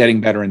keep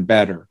getting better and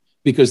better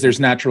because there's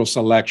natural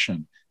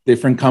selection.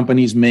 Different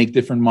companies make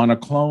different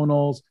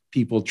monoclonals,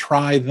 people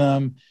try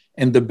them,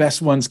 and the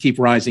best ones keep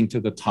rising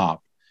to the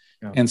top.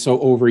 Yeah. And so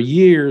over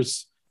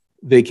years,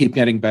 they keep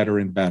getting better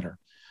and better.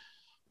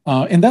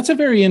 And that's a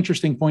very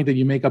interesting point that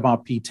you make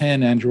about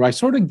P10, Andrew. I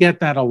sort of get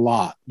that a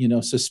lot,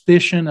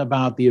 suspicion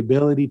about the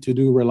ability to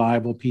do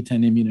reliable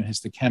P10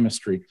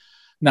 immunohistochemistry.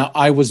 Now,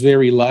 I was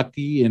very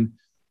lucky in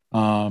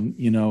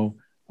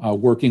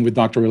working with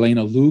Dr.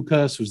 Elena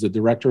Lucas, who's the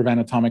director of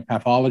anatomic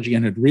pathology,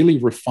 and had really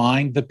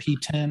refined the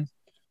P10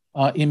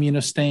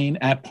 immunostain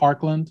at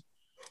Parkland.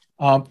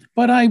 So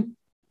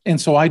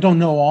I don't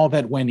know all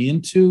that went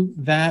into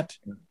that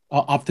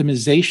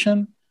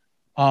optimization.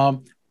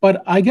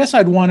 But I guess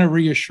I'd want to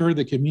reassure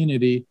the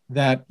community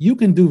that you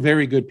can do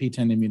very good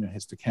P10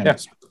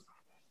 immunohistochemistry.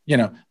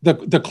 Yeah.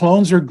 The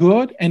clones are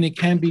good and it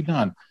can be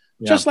done.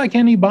 Yeah. Just like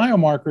any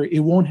biomarker,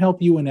 it won't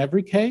help you in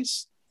every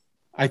case.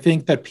 I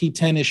think that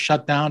P10 is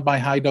shut down by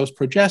high-dose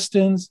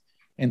progestins,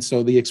 and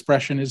so the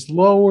expression is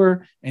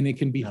lower, and it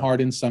can be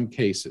hard in some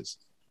cases.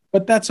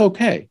 But that's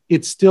okay.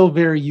 It's still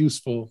very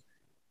useful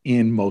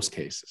in most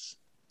cases.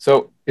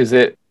 So it's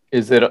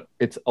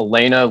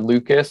Elena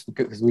Lucas,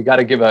 because we got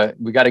to give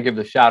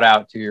the shout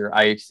out to your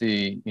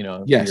IHC,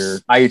 yes. Your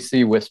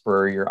IHC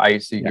whisperer, your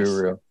IHC yes.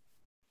 guru.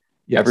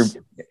 Yes.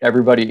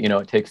 Everybody,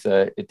 it takes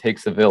a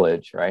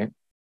village, right?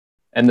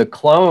 And the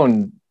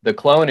clone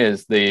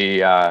is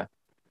the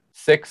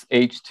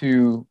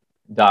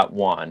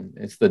 6H2.1.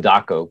 It's the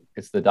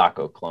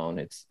DACO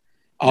clone.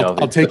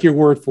 I'll take your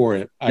word for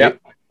it.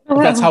 Yep.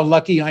 That's how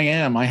lucky I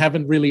am. I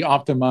haven't really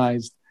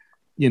optimized,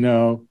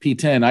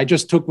 P10. I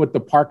just took what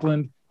the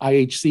Parkland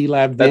IHC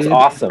lab did. That's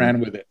awesome. And ran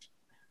with it.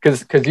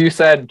 Because you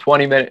said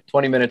 20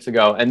 minutes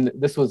ago, and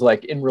this was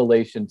like in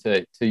relation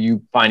to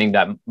you finding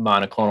that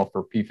monoclonal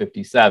for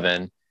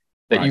P57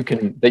 that right.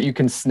 you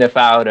can sniff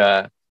out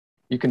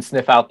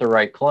the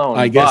right clone.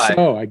 I guess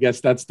so. I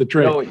guess that's the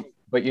trick.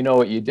 But you know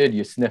what you did?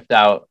 You sniffed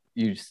out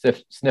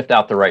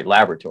the right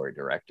laboratory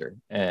director,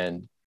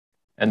 and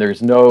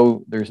there's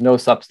no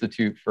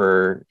substitute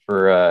for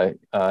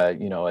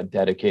a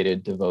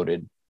dedicated,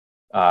 devoted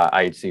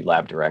IHC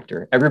lab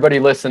director. Everybody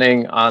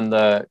listening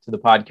to the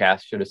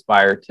podcast should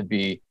aspire to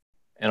be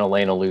an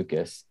Elena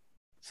Lucas,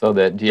 so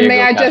that Diego.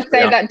 May I just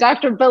say that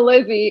Dr.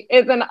 Belizzi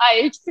is an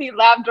IHC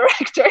lab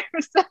director,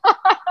 so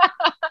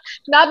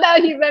not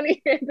that he's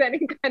any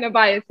kind of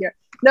bias here.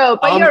 No,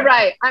 but you're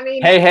right. I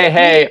mean,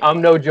 hey,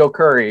 I'm no Joe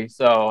Curry,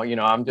 so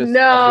I'm just.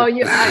 No,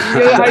 you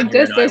are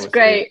just as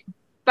great.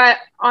 But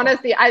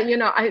honestly,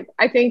 I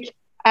think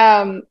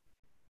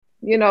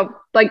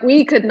like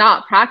we could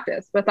not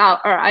practice without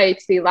our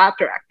IHC lab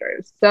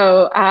directors.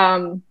 So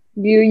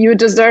you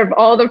deserve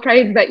all the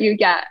praise that you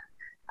get.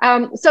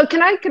 So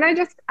can I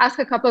just ask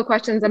a couple of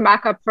questions and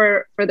back up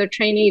for the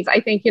trainees? I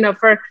think,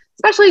 for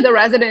especially the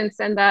residents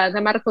and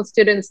the medical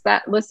students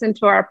that listen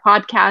to our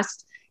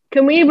podcast,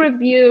 can we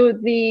review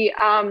the,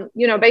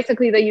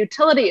 basically the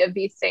utility of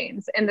these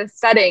stains in this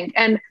setting?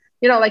 And,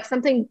 like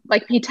something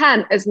like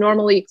P10 is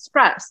normally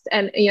expressed.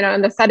 And,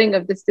 in the setting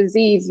of this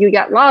disease, you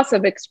get loss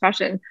of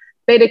expression.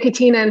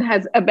 Beta-catenin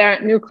has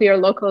aberrant nuclear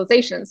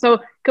localization. So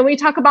can we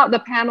talk about the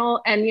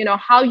panel and,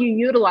 how you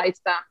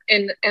utilize them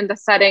in the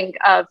setting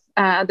of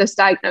this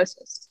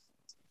diagnosis?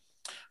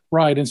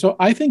 Right. And so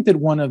I think that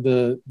one of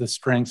the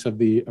strengths of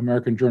the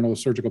American Journal of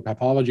Surgical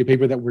Pathology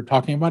paper that we're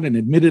talking about, and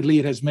admittedly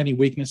it has many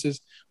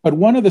weaknesses, but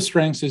one of the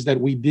strengths is that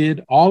we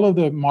did all of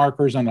the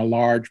markers on a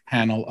large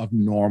panel of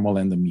normal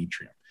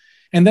endometrium.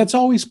 And that's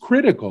always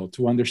critical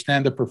to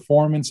understand the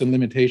performance and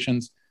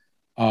limitations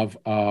of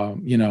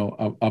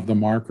the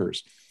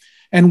markers.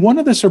 And one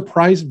of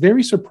the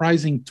very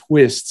surprising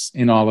twists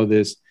in all of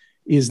this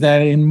is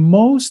that in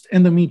most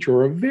endometrial,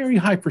 or a very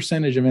high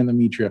percentage of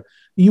endometrial,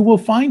 you will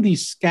find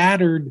these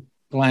scattered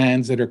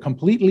glands that are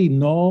completely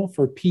null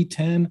for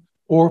P10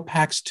 or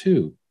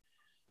PAX2.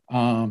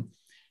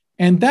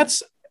 And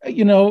that's,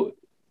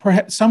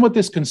 perhaps somewhat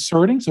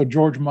disconcerting. So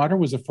George Mutter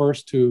was the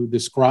first to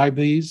describe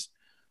these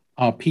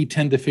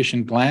P10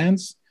 deficient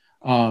glands.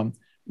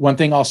 One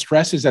thing I'll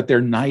stress is that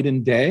they're night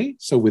and day.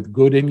 So with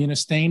good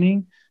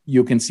immunostaining,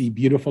 you can see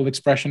beautiful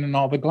expression in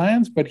all the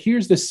glands. But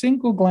here's the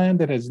single gland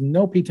that has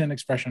no P10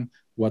 expression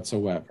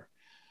whatsoever.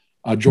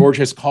 George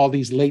has called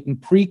these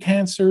latent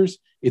precancers.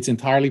 It's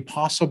entirely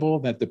possible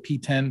that the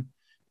P10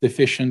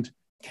 deficient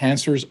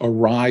cancers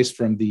arise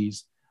from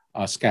these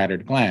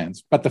scattered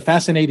glands. But the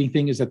fascinating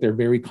thing is that they're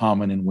very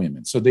common in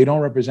women. So they don't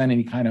represent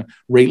any kind of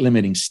rate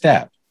limiting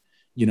step,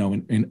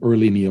 in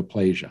early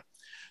neoplasia.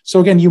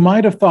 So again, you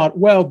might have thought,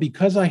 well,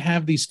 because I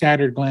have these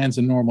scattered glands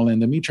in normal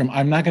endometrium,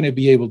 I'm not going to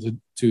be able to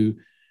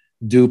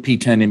do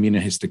P10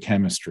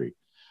 immunohistochemistry.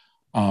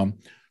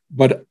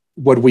 But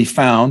what we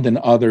found, and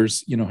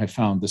others, have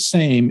found the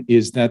same,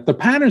 is that the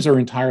patterns are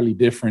entirely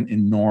different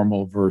in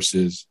normal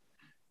versus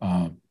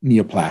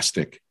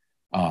neoplastic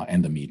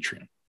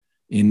endometrium.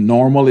 In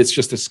normal, it's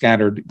just a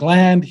scattered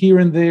gland here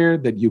and there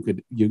that you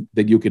could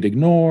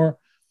ignore,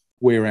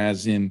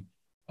 whereas in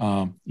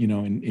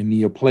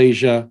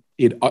neoplasia,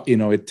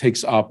 it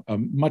takes up a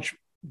much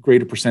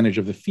greater percentage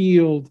of the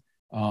field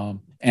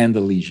and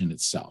the lesion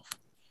itself.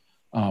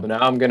 So now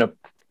I'm going to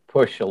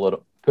push a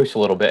little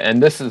bit,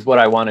 and this is what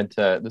I wanted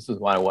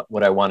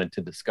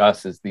to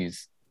discuss is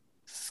these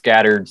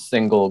scattered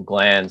single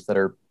glands that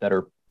are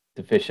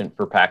deficient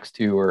for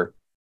PAX2 or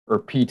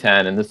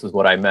P10, and this is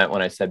what I meant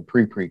when I said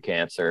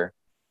precancer.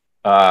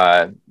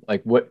 What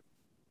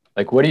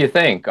do you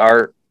think?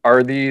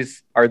 Are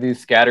these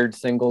scattered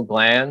single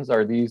glands?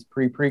 Are these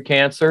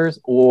precancers,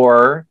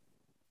 or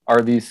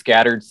are these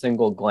scattered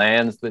single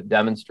glands that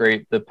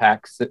demonstrate the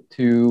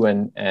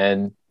PAX2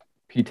 and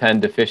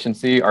P10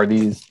 deficiency? Are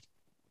they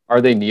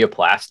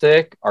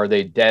neoplastic? Are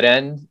they dead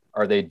end?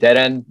 Are they dead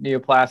end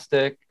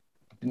neoplastic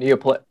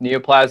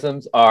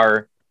neoplasms?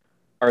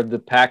 Are the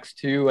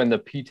PAX2 and the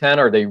P10,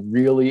 are they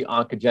really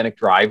oncogenic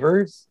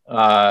drivers,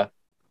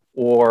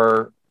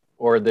 or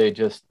are they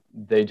just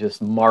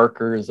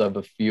markers of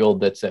a field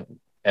that's at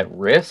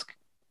risk?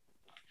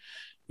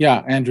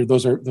 Yeah, Andrew,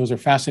 those are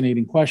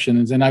fascinating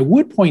questions. And I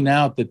would point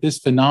out that this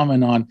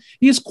phenomenon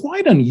is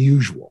quite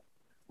unusual,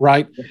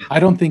 right? I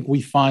don't think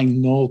we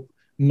find null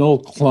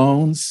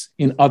clones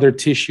in other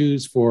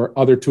tissues for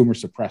other tumor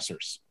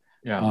suppressors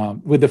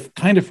with the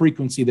kind of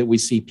frequency that we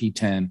see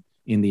P10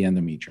 in the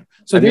endometrium.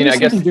 So there's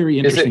something very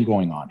interesting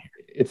going on here.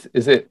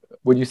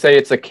 Would you say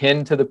it's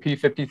akin to the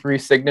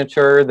P53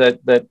 signature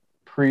that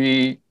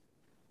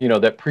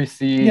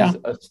precedes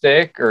a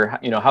stick, or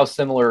how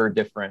similar or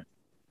different?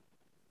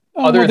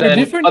 Other than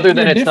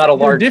it's not a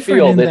large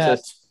field,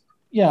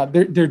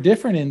 they're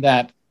different in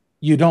that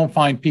you don't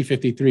find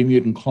P53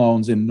 mutant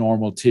clones in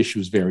normal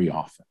tissues very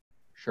often.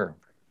 Sure,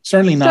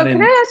 certainly not. So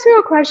can I ask you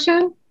a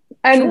question?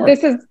 And sure.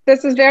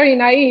 this is very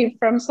naive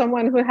from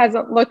someone who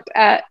hasn't looked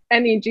at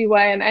any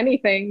GYN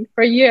anything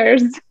for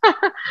years.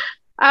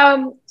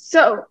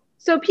 So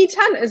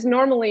P10 is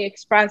normally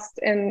expressed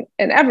in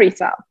every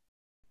cell,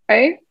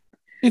 right?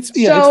 It's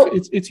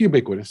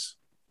ubiquitous.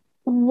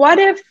 What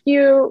if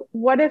you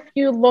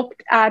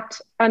looked at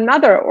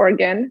another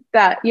organ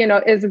that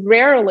is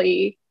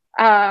rarely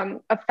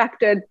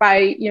affected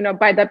by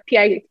the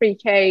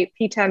PI3K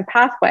P10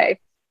 pathway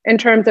in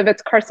terms of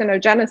its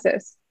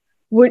carcinogenesis?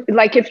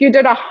 If you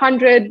did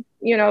 100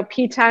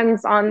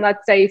 P10s on,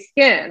 let's say,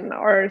 skin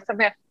or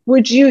something,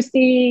 would you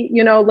see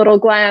little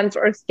glands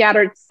or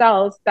scattered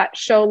cells that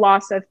show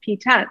loss of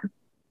P10?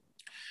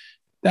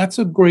 That's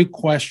a great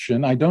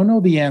question. I don't know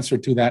the answer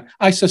to that.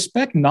 I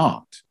suspect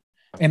not.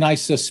 And I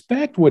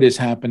suspect what is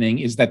happening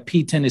is that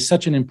P10 is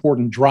such an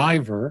important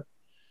driver,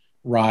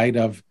 right,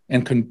 and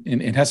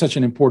it has such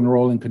an important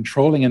role in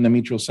controlling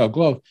endometrial cell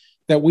growth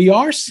that we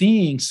are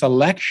seeing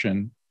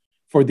selection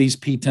for these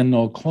P10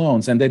 null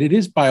clones, and that it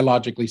is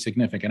biologically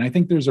significant. I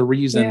think there's a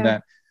reason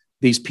that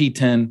these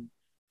P10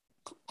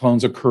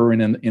 clones occur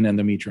in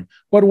endometrium.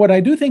 But what I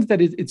do think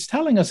that it's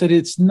telling us that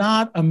it's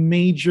not a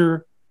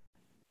major,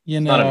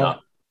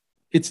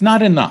 it's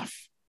not enough.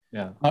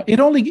 Yeah.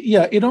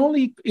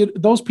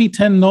 Those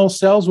P10 null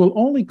cells will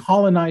only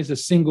colonize a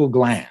single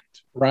gland,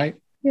 right?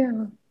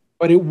 Yeah.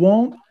 But it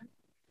won't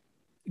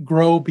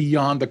grow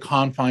beyond the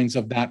confines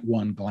of that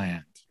one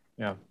gland.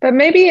 Yeah. But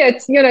maybe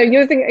it's,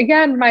 using,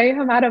 again, my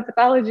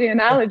hematopathology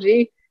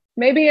analogy,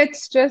 maybe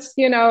it's just,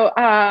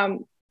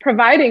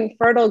 providing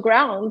fertile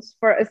grounds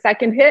for a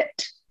second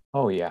hit.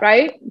 Oh, yeah.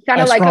 Right?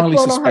 Kind of like a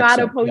clonal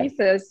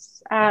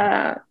hematopoiesis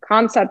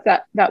concept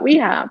that we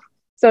have.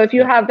 So if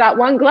you have that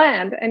one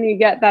gland and you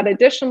get that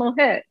additional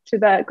hit to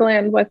that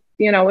gland with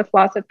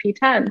loss of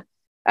P10,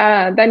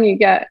 then you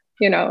get,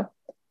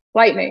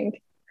 lightning.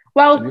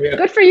 Well,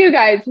 good for you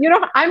guys.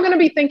 I'm going to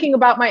be thinking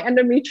about my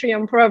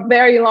endometrium for a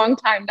very long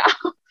time now.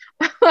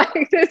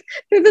 Like this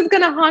is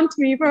going to haunt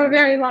me for a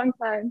very long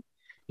time.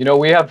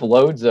 We have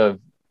loads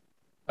of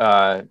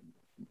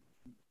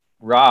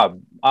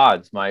Rob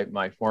Odds,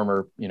 my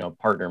former,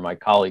 partner, my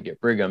colleague at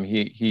Brigham.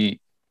 He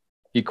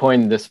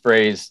coined this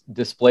phrase,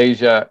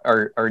 dysplasia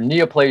or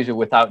neoplasia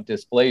without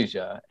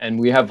dysplasia. And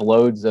we have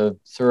loads of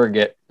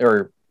surrogate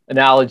or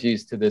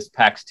analogies to this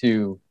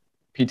PAX2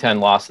 P10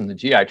 loss in the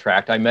GI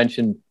tract. I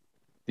mentioned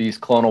these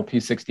clonal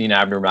P16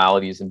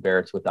 abnormalities in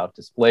Barrett's without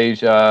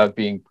dysplasia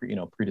being,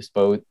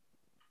 predisposed,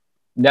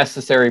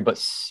 necessary, but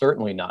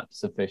certainly not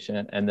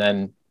sufficient. And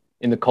then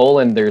in the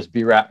colon, there's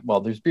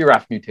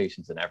BRAF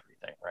mutations in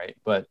everything, right?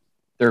 But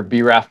there are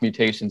BRAF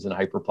mutations in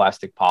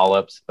hyperplastic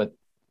polyps,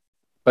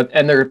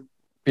 and there are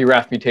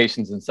BRAF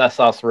mutations in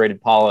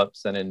cess-ulcerated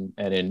polyps and in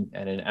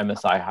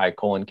MSI high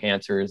colon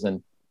cancers.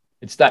 And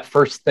it's that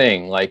first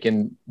thing, like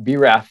in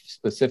BRAF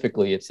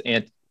specifically, it's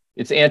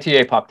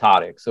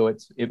anti-apoptotic, so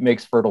it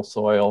makes fertile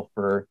soil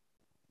for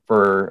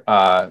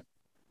a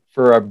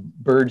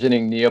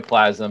burgeoning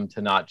neoplasm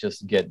to not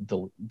just get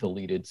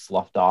deleted,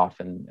 sloughed off,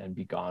 and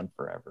be gone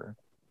forever.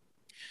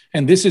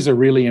 And this is a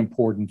really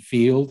important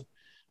field.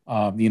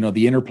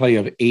 The interplay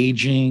of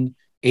aging,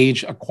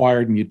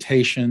 age-acquired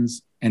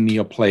mutations, and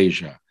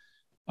neoplasia.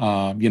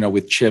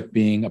 With CHIP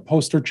being a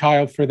poster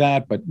child for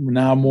that, but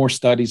now more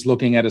studies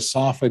looking at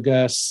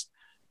esophagus,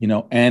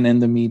 and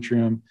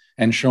endometrium,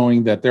 and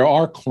showing that there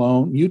are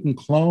mutant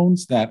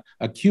clones that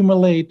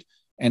accumulate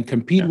and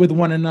compete with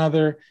one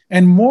another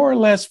and more or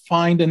less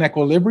find an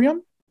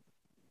equilibrium.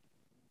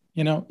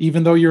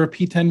 Even though you're a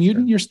P10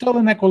 mutant, you're still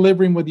in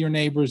equilibrium with your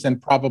neighbors,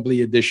 and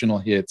probably additional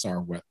hits are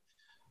what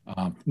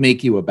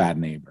make you a bad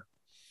neighbor.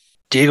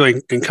 Diego,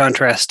 in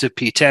contrast to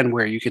P10,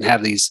 where you can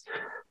have these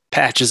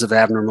patches of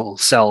abnormal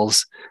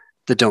cells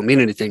that don't mean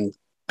anything,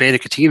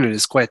 beta-catenin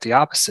is quite the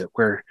opposite,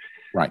 where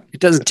it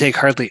doesn't take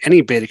hardly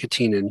any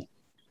beta-catenin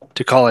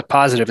to call it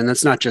positive. And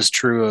that's not just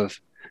true of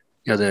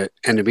the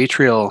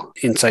endometrial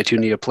in situ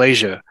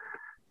neoplasia,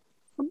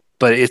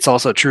 but it's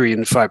also true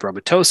in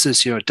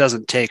fibromatosis. It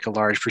doesn't take a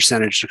large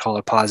percentage to call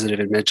it positive.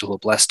 In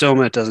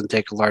medulloblastoma, it doesn't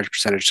take a large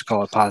percentage to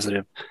call it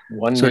positive.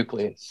 One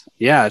nucleus.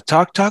 Yeah.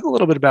 Talk a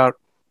little bit about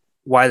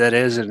why that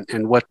is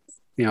and what,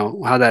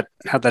 how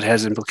that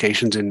has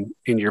implications in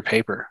your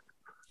paper.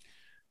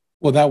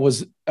 Well, that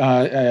was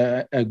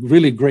a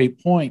really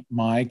great point,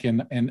 Mike.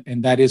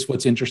 And that is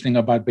what's interesting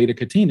about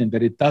beta-catenin,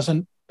 that it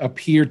doesn't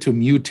appear to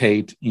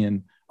mutate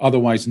in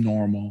otherwise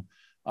normal,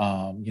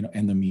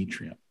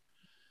 endometrium.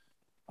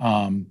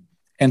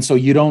 And so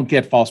you don't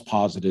get false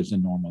positives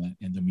in normal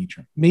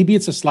endometrium. Maybe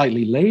it's a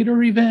slightly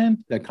later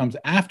event that comes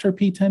after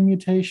P10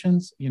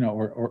 mutations,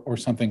 or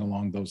something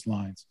along those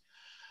lines.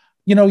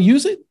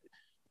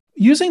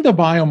 Using the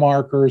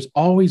biomarkers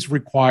always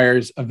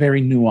requires a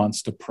very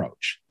nuanced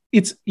approach.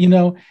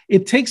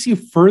 It takes you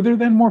further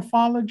than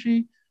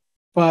morphology,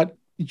 but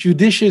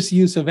judicious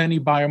use of any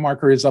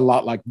biomarker is a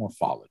lot like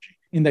morphology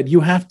in that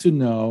you have to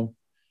know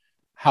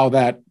how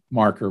that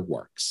marker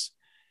works.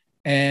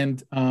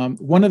 And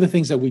one of the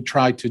things that we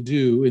tried to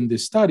do in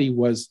this study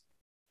was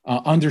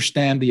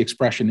understand the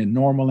expression in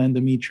normal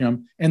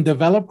endometrium and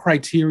develop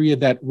criteria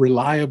that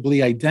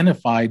reliably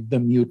identified the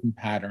mutant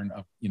pattern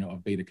of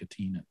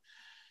beta-catenin.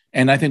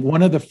 And I think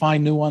one of the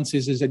fine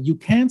nuances is that you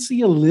can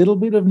see a little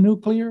bit of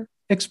nuclear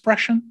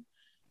expression,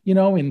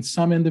 in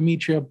some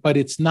endometria, but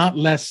it's not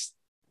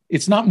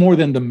more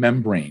than the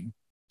membrane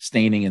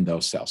staining in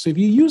those cells. So if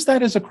you use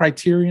that as a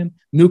criterion,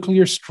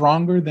 nuclear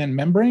stronger than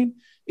membrane,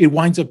 it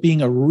winds up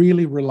being a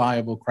really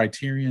reliable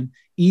criterion,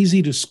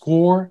 easy to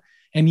score.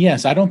 And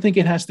yes, I don't think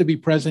it has to be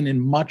present in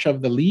much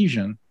of the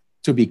lesion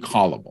to be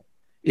callable.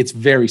 It's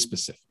very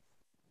specific.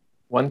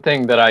 One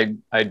thing that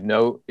I'd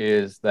note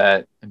is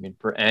that,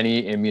 for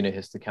any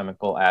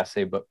immunohistochemical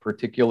assay, but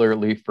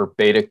particularly for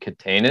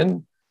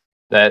beta-catenin,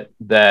 that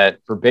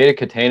for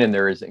beta-catenin,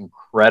 there is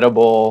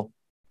incredible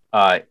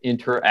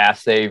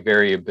inter-assay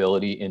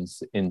variability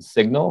in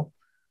signal.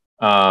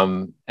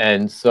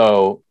 And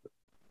so,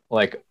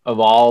 of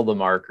all the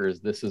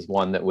markers, this is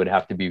one that would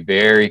have to be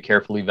very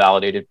carefully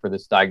validated for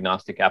this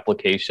diagnostic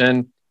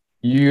application.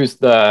 Use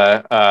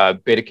the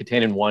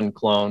beta-catenin 1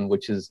 clone,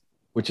 which is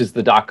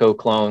the DACO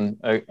clone,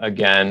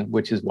 again,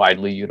 which is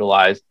widely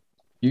utilized.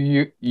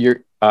 you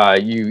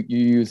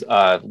use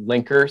a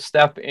linker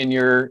step in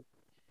your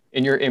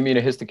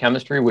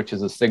immunohistochemistry, which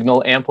is a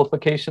signal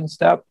amplification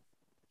step.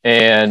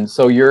 And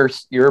so your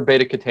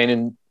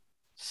beta-catenin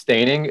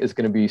staining is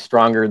going to be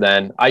stronger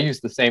than, I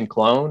use the same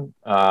clone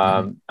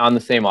on the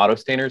same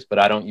autostainers, but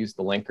I don't use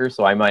the linker.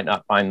 So I might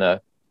not find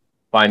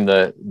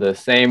the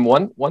same.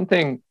 One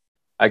thing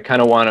I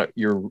kind of want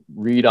your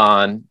read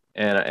on,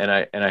 and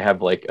I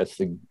have like a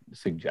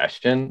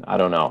suggestion, I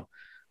don't know,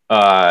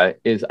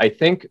 is I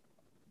think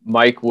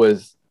Mike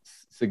was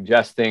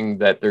suggesting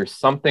that there's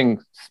something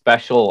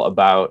special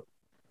about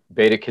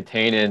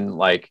beta-catenin,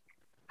 like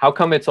how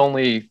come it's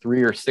only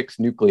 3 or 6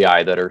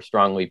 nuclei that are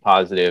strongly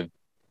positive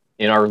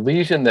in our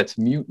lesion that's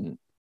mutant,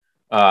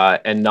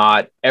 and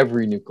not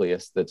every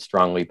nucleus that's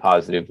strongly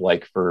positive,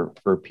 like for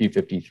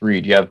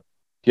P53? Do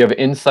you have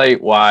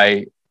insight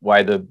why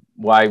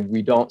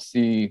we don't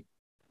see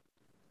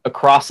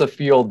across a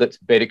field that's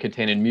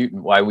beta-catenin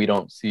mutant, why we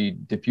don't see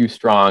diffuse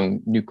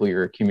strong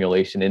nuclear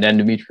accumulation in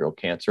endometrial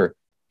cancer,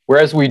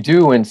 whereas we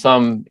do in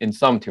some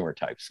tumor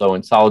types? So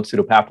in solid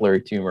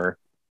pseudopapillary tumor,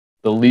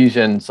 the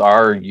lesions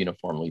are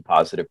uniformly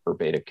positive for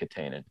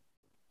beta-catenin.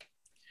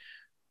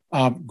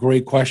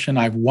 Great question.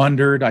 I've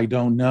wondered. I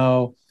don't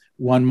know.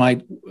 One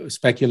might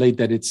speculate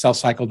that it's cell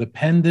cycle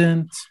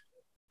dependent.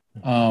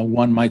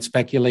 One might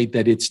speculate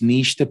that it's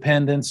niche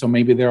dependent. So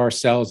maybe there are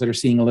cells that are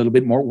seeing a little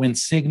bit more Wnt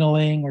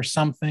signaling or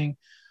something.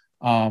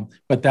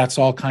 But that's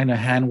all kind of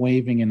hand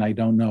waving, and I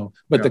don't know.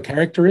 But the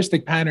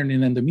characteristic pattern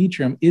in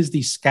endometrium is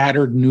the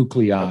scattered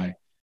nuclei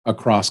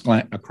across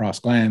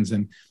glands,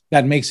 and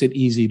that makes it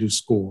easy to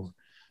score.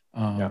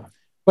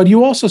 But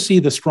you also see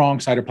the strong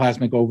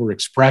cytoplasmic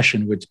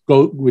overexpression,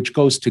 which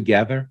goes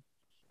together.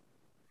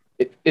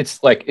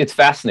 It's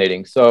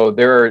fascinating. So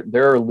there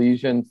are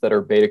lesions that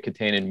are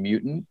beta-catenin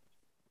mutant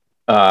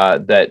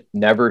that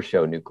never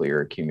show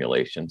nuclear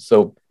accumulation.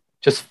 So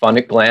just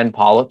funnic gland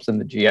polyps in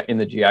the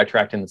GI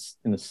tract in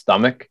the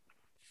stomach,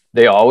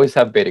 they always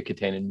have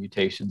beta-catenin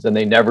mutations, and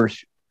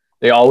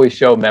they always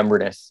show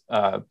membranous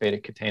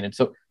beta-catenin.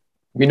 So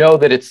we know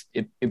that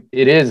it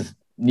is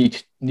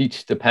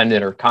niche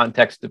dependent or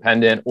context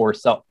dependent, or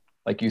cell,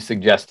 like you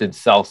suggested,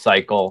 cell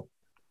cycle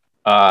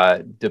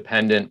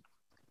dependent.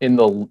 In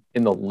the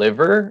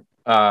liver,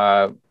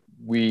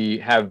 we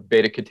have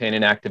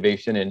beta-catenin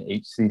activation in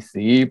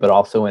HCC, but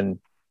also in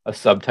a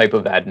subtype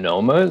of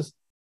adenomas.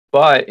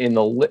 But in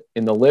the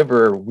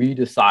liver,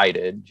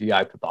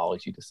 GI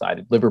pathology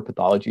decided, liver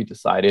pathology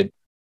decided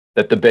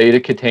that the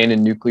beta-catenin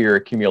nuclear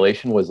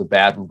accumulation was a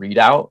bad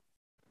readout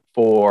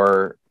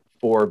for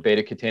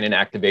beta-catenin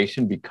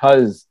activation,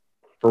 because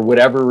for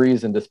whatever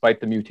reason,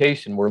 despite the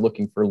mutation, we're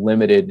looking for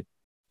limited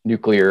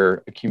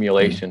nuclear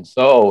accumulation.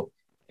 So,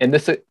 and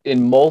this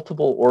in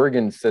multiple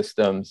organ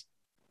systems,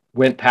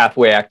 Wnt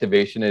pathway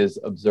activation is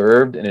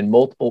observed, and in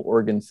multiple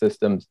organ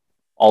systems,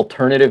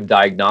 alternative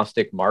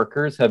diagnostic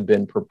markers have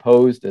been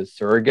proposed as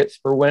surrogates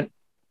for Wnt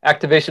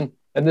activation.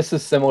 And this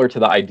is similar to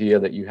the idea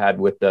that you had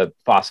with the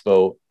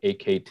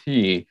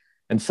phospho-AKT.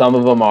 And some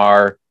of them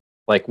are,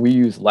 like, we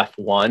use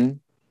LEF1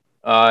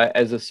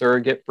 as a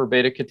surrogate for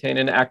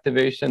beta-catenin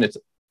activation.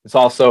 It's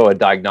also a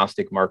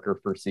diagnostic marker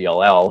for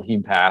CLL,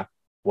 heme path,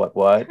 what.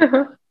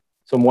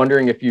 So I'm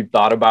wondering if you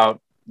thought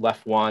about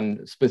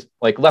LEF1,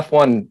 like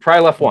LEF1, try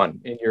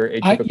LEF1 in your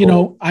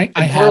atypical. I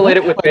correlate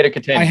it with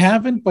beta-catenin. I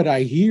haven't, but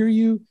I hear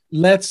you.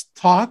 Let's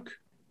talk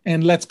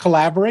and let's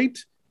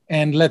collaborate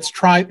and let's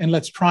try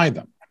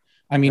them.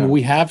 I mean,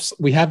 we have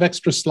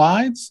extra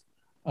slides.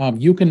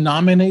 You can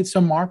nominate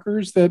some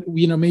markers that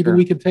maybe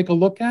we could take a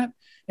look at.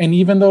 And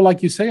even though,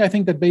 like you say, I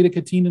think that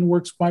beta-catenin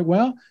works quite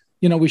well,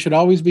 we should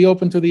always be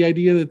open to the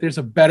idea that there's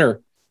a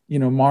better,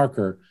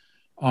 marker.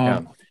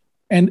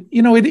 And,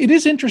 it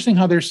is interesting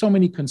how there's so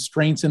many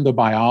constraints in the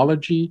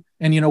biology.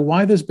 And,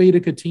 why does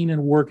beta-catenin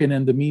work in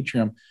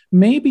endometrium?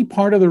 Maybe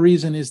part of the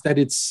reason is that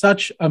it's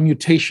such a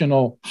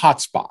mutational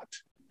hotspot,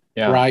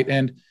 right?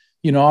 And,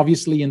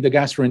 obviously in the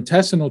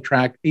gastrointestinal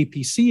tract,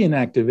 APC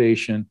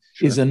inactivation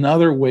is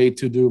another way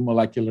to do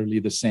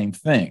molecularly the same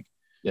thing,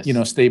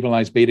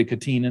 stabilize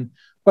beta-catenin.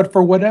 But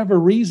for whatever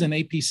reason,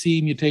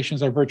 APC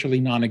mutations are virtually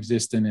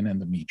non-existent in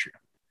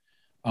endometrium.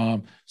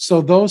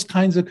 So those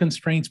kinds of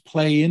constraints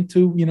play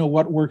into,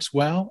 what works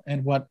well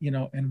and what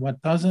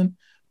doesn't,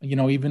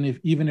 even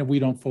if we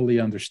don't fully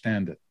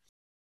understand it.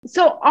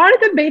 So are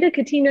the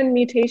beta-catenin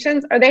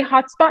mutations, are they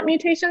hotspot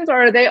mutations, or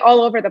are they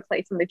all over the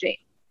place in the gene?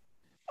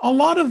 A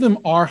lot of them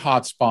are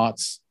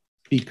hotspots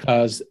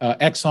because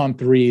exon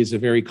 3 is a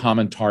very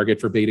common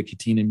target for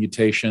beta-catenin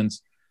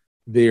mutations.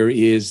 There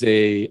is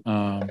a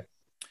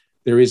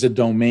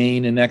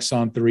domain in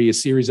exon 3, a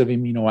series of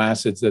amino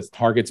acids that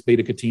targets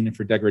beta-catenin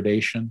for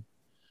degradation.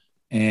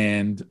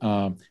 And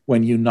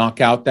when you knock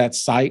out that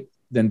site,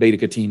 then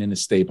beta-catenin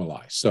is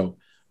stabilized. So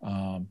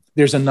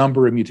there's a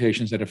number of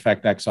mutations that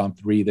affect exon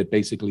 3 that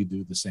basically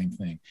do the same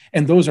thing.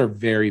 And those are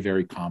very,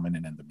 very common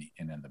in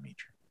endometrium.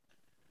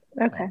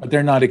 Okay. But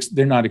they're not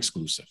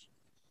exclusive.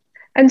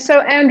 And so,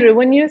 Andrew,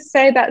 when you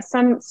say that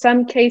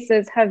some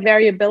cases have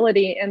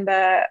variability in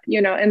the,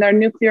 in their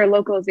nuclear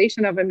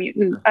localization of a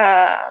mutant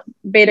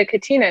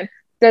beta-catenin,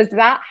 does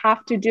that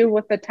have to do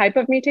with the type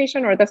of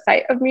mutation or the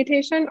site of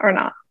mutation or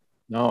not?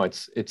 No,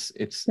 it's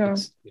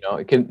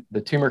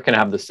the tumor can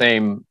have the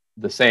same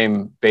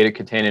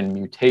beta-catenin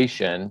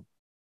mutation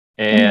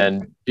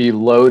and be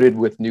loaded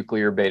with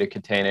nuclear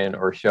beta-catenin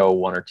or show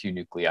one or two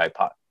nuclei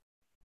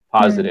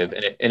positive,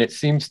 and it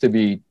seems to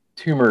be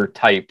tumor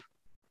type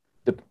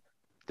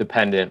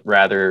dependent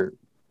rather.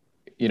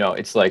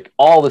 It's like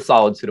all the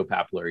solid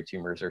pseudopapillary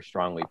tumors are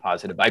strongly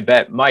positive. I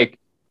bet, Mike,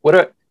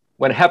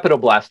 when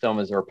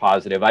hepatoblastomas are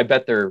positive, I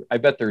bet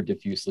they're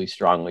diffusely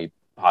strongly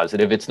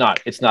positive. It's not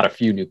a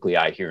few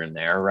nuclei here and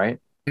there, right?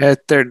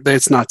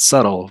 It's not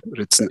subtle, but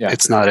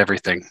it's not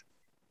everything.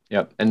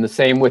 Yep. And the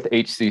same with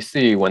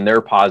HCC. When they're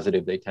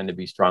positive, they tend to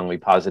be strongly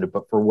positive.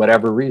 But for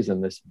whatever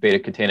reason, this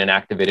beta-catenin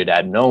activated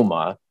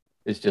adenoma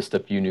is just a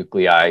few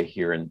nuclei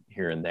here and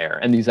there.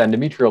 And these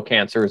endometrial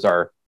cancers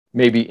are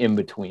maybe in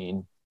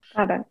between.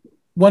 Got it.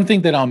 One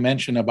thing that I'll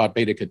mention about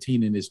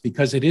beta-catenin is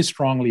because it is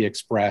strongly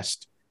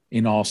expressed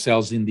in all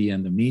cells in the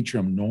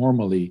endometrium,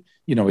 normally,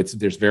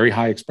 there's very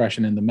high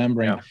expression in the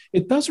membrane. Yeah.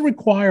 It does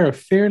require a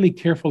fairly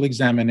careful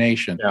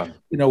examination,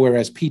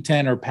 whereas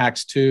PTEN or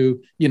PAX2,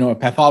 a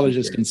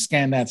pathologist can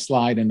scan that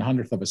slide in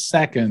 100th of a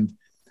second.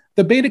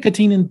 The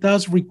beta-catenin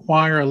does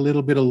require a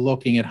little bit of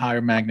looking at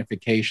higher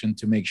magnification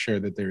to make sure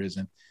that there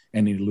isn't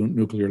any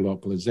nuclear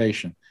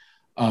localization.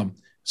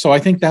 So I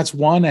think that's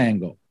one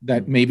angle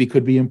that maybe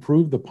could be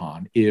improved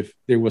upon if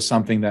there was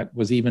something that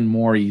was even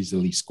more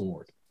easily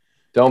scored.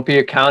 Don't be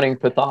a counting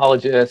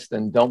pathologist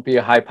and don't be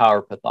a high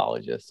power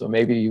pathologist. So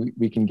maybe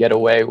we can get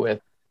away with,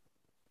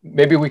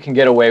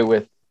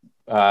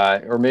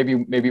 or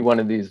maybe one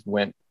of these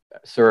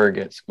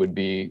surrogates would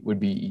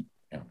be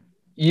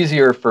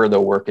easier for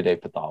the workaday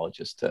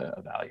pathologist to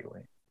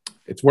evaluate.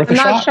 It's worth a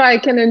shot. I'm not sure I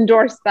can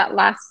endorse that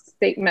last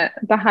statement,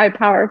 the high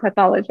power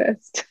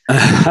pathologist.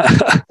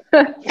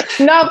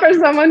 Not for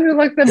someone who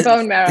looks at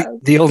bone marrow.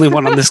 The only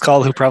one on this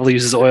call who probably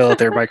uses oil at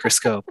their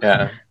microscope.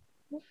 Yeah.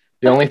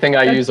 The only thing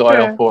I use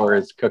oil for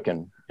is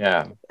cooking.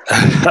 Yeah.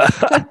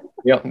 The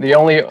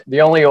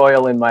only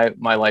oil in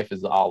my life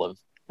is olive.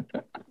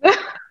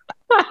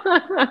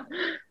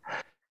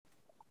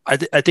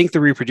 I think the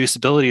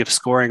reproducibility of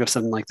scoring of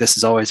something like this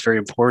is always very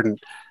important.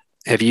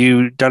 Have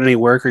you done any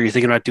work, or are you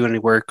thinking about doing any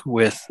work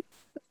with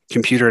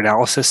computer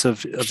analysis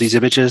of these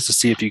images to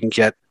see if you can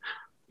get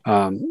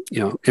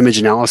image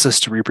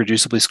analysis to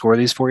reproducibly score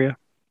these for you?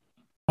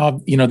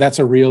 That's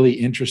a really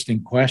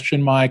interesting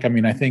question, Mike. I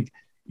mean, I think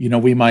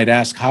we might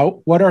ask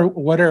what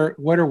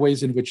are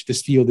ways in which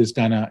this field is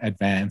going to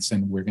advance,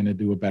 and we're going to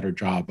do a better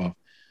job of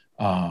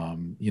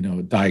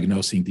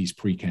diagnosing these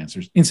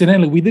precancers.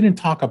 Incidentally, we didn't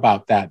talk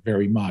about that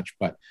very much,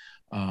 but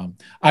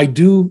I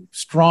do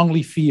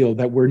strongly feel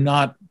that we're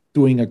not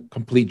doing a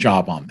complete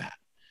job on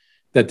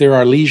that there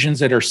are lesions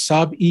that are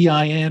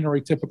sub-EIN or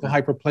atypical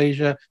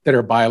hyperplasia that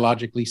are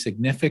biologically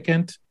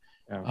significant.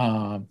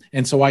 Yeah.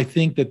 And so I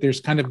think that there's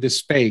kind of this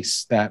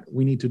space that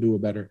we need to do a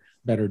better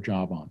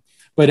job on.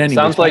 But anyway,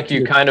 sounds like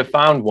you kind of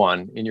found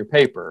one in your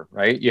paper,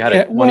 right? You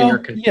had one of your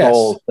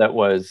controls that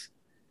was,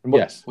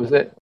 yes. Was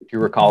it? Do you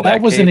recall that?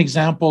 That was an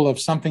example of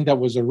something that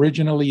was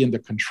originally in the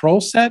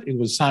control set. It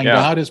was signed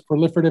out as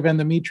proliferative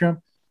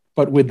endometrium,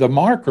 but with the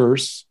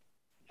markers,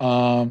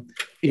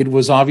 it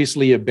was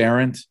obviously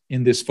aberrant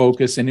in this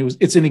focus. And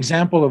it's an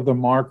example of the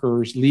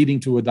markers leading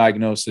to a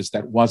diagnosis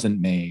that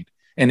wasn't made.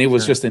 And it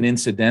was just an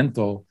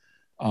incidental,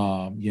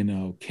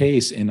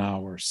 case in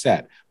our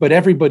set. But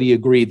everybody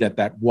agreed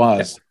that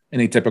was an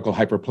atypical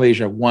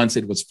hyperplasia once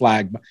it was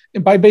flagged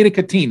by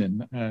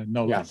beta-catenin,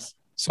 no less.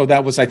 So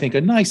that was, I think,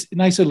 a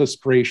nice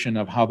illustration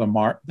of how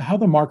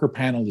the marker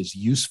panel is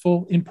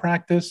useful in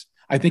practice.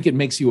 I think it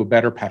makes you a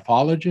better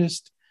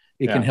pathologist.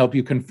 It can help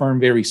you confirm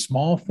very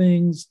small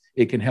things.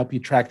 It can help you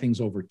track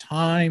things over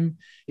time.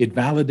 It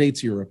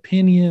validates your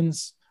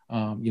opinions,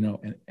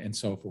 and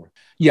so forth.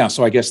 Yeah,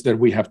 so I guess that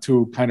we have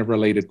two kind of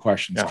related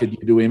questions. Yeah. Could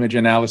you do image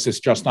analysis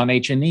just on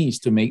H&Es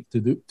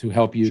to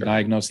help you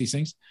diagnose these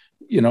things?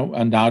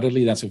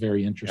 Undoubtedly, that's a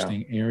very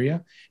interesting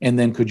area. And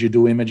then could you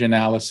do image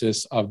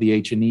analysis of the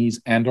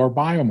H&Es and or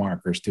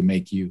biomarkers to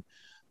make you,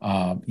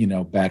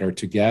 better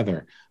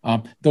together?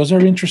 Those are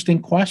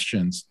interesting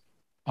questions.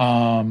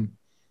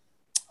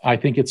 I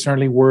think it's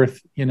certainly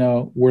worth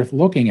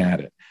looking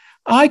at it.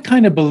 I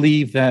kind of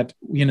believe that,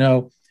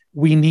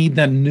 we need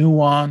the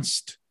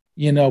nuanced,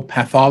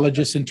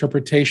 pathologist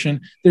interpretation.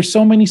 There's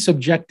so many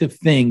subjective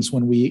things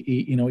when we,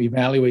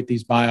 evaluate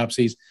these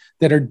biopsies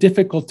that are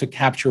difficult to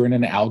capture in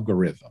an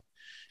algorithm.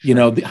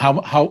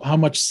 How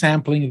much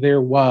sampling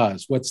there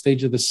was, what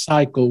stage of the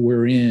cycle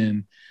we're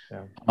in.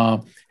 Yeah.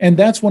 And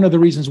that's one of the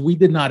reasons we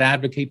did not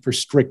advocate for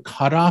strict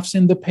cutoffs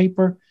in the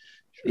paper.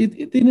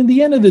 In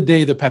the end of the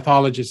day, the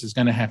pathologist is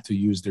going to have to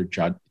use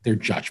their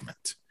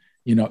judgment.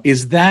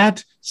 Is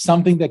that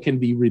something that can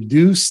be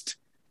reduced,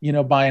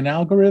 by an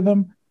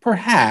algorithm?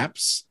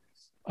 Perhaps,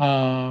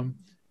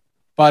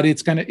 but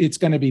it's going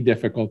to be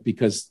difficult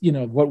because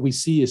what we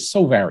see is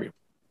so variable.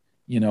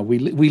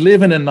 We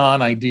live in a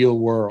non-ideal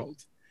world,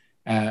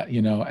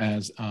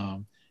 as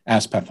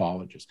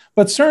pathologists.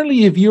 But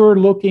certainly, if you're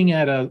looking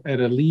at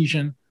a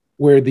lesion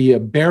where the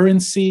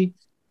aberrancy,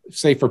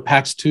 say for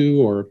PAX2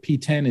 or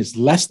P10, is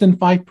less than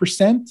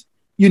 5%,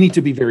 you need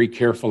to be very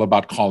careful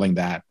about calling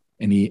that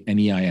an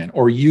EIN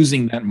or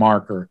using that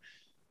marker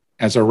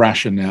as a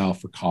rationale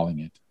for calling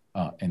it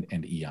an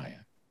EIN.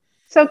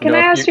 So can I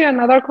ask you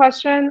another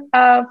question?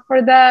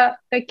 For the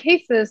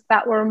cases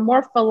that were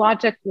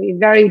morphologically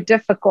very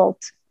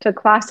difficult to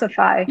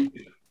classify,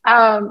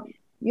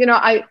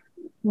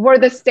 were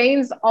the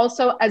stains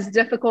also as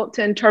difficult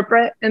to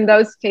interpret in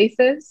those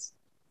cases?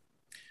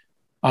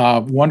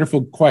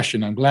 Wonderful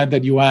question. I'm glad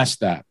that you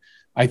asked that.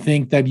 I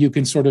think that you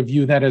can sort of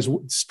view that as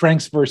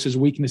strengths versus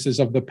weaknesses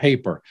of the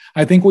paper.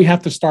 I think we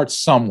have to start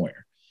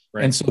somewhere.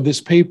 Right. And so this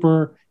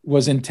paper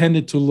was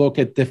intended to look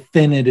at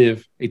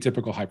definitive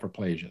atypical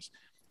hyperplasias.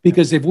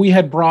 Because if we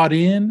had brought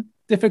in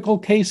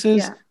difficult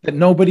cases that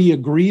nobody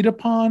agreed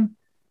upon,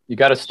 you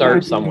got to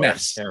start somewhere.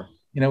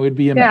 It'd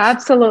be a mess. Yeah,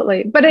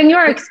 absolutely. But in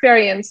your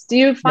experience, do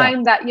you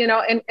find that,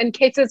 in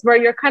cases where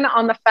you're kind of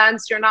on the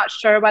fence, you're not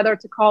sure whether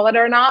to call it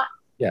or not?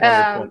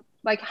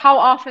 Like how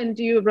often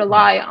do you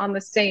rely on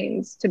the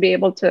stains to be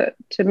able to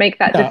make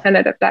that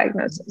definitive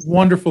diagnosis?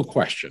 Wonderful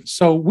question.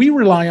 So we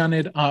rely on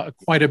it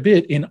quite a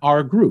bit in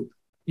our group.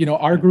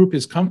 Our group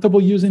is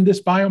comfortable using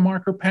this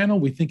biomarker panel.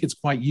 We think it's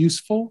quite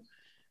useful.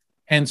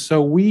 And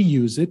so we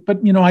use it,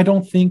 but, I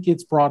don't think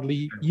it's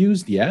broadly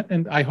used yet.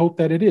 And I hope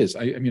that it is.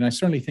 I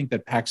certainly think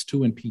that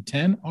PAX2 and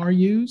P10 are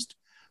used,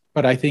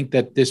 but I think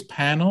that this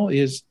panel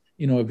is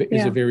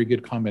a very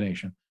good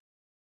combination.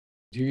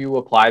 Do you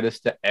apply this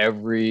to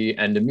every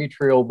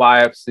endometrial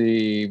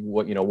biopsy?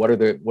 What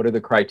are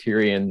the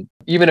criteria,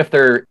 even if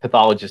they're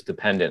pathologist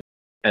dependent?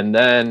 And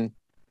then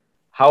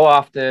how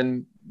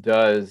often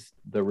does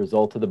the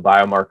result of the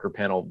biomarker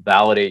panel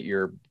validate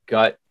your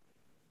gut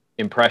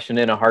impression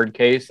in a hard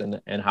case,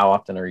 and how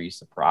often are you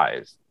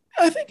surprised?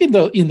 I think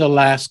in the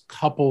last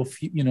couple,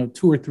 2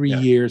 or 3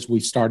 years, we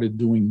started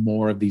doing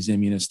more of these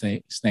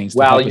immunostains.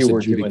 While you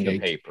were doing the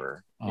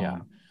paper,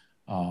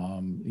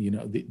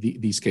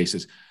 these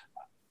cases.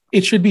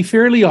 It should be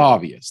fairly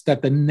obvious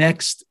that the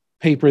next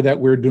paper that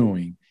we're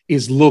doing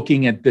is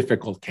looking at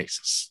difficult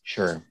cases.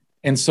 Sure.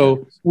 And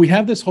so we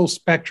have this whole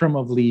spectrum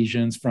of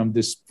lesions from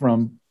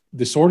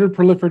disordered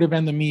proliferative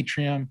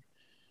endometrium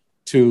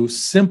to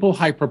simple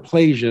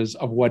hyperplasias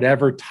of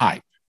whatever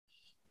type.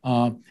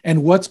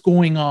 And what's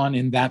going on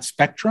in that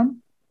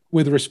spectrum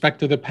with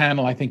respect to the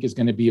panel, I think is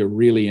going to be a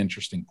really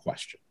interesting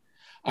question.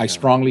 I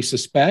strongly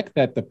suspect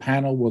that the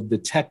panel will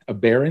detect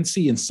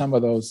aberrancy in some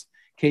of those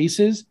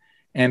cases,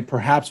 and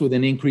perhaps with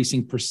an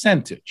increasing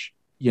percentage,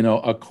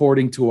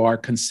 according to our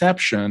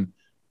conception,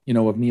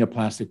 of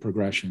neoplastic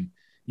progression,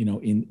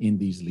 in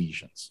these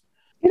lesions.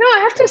 I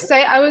have to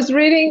say, I was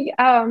reading,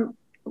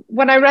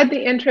 when I read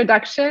the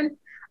introduction,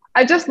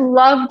 I just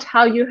loved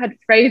how you had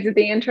phrased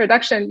the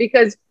introduction,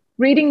 because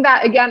reading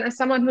that again, as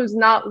someone who's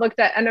not looked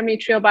at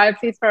endometrial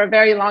biopsies for a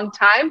very long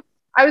time,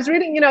 I was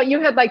reading, you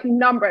had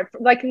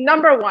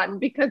number one,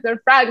 because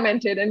they're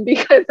fragmented and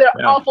because they're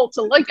awful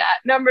to look at.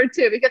 Number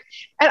two,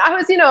 and I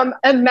was,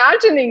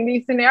 imagining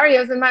these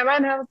scenarios in my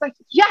mind. And I was like,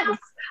 yes,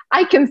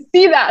 I can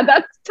see that.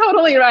 That's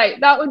totally right.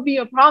 That would be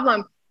a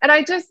problem. And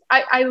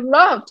I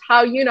loved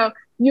how,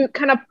 you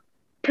kind of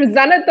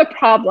presented the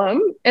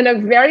problem in a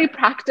very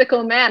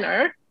practical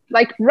manner,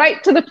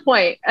 right to the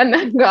point, and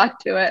then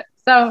got to it.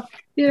 So,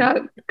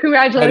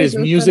 congratulations. That is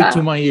music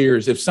to my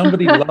ears. If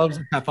somebody loves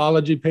a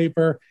pathology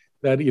paper,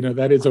 that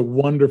is a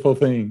wonderful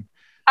thing.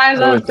 I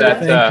love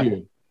that. Thank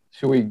you.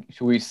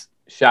 Should we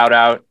shout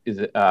out? Is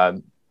it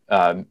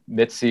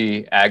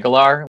Mitzi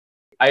Aguilar?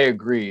 I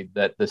agree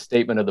that the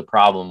statement of the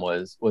problem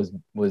was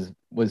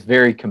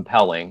very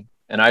compelling,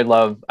 and I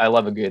love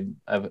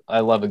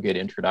a good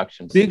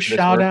introduction. Big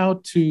shout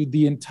out to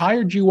the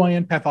entire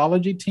GYN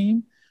pathology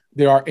team.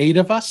 There are 8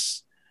 of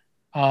us,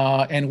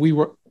 and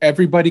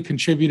everybody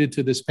contributed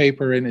to this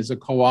paper and is a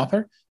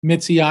co-author.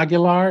 Mitzi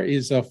Aguilar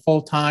is a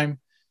full-time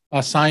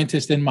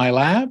scientist in my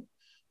lab.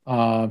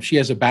 She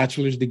has a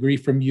bachelor's degree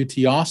from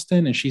UT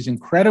Austin, and she's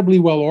incredibly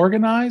well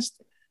organized.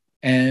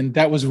 And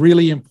that was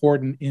really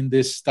important in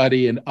this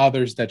study and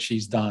others that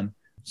she's done.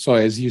 So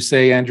as you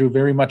say, Andrew,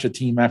 very much a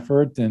team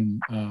effort.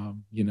 And,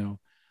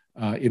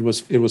 it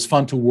was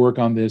fun to work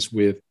on this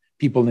with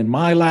people in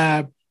my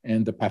lab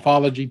and the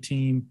pathology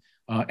team,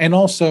 and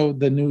also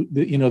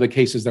the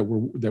cases that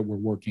we're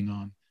working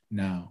on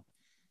now.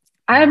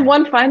 I have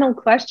one final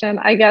question,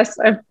 I guess.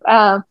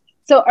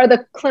 So are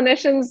the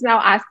clinicians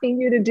now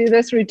asking you to do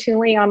this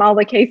routinely on all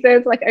the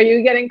cases? Are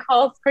you getting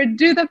calls for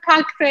do the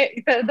PAC?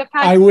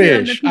 I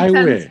wish.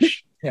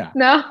 Yeah.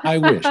 No? I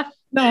wish.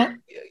 No.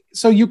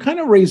 So you kind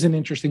of raise an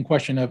interesting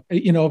question of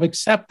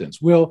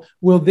acceptance. Will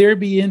there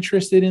be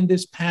interested in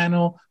this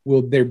panel?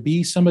 Will there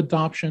be some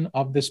adoption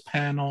of this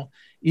panel?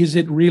 Is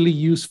it really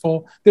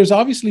useful? There's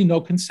obviously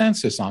no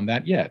consensus on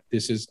that yet.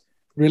 This is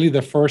really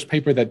the first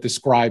paper that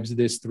describes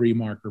this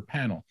 3-marker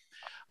panel.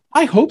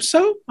 I hope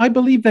so. I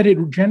believe that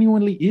it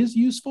genuinely is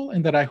useful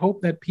and that I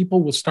hope that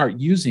people will start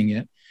using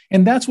it.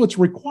 And that's what's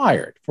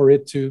required for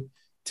it to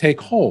take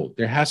hold.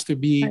 There has to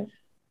be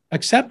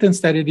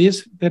acceptance that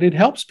it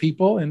helps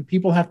people, and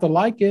people have to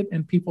like it,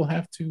 and people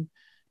have to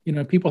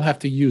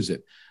use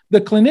it.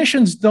 The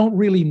clinicians don't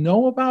really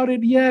know about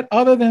it yet,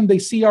 other than they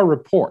see our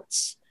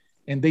reports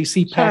and they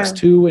see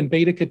PAX2 and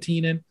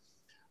beta-catenin.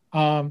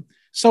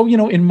 So,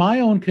 in my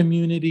own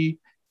community,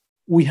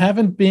 we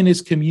haven't been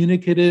as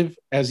communicative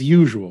as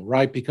usual,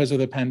 right? Because of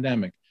the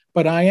pandemic.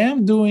 But I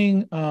am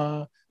doing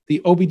the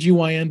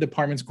OBGYN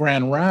department's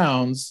grand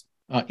rounds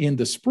in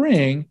the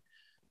spring.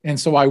 And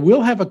so I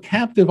will have a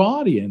captive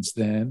audience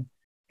then.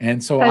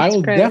 And so I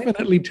will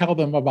definitely tell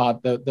them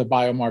about the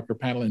biomarker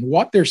panel and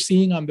what they're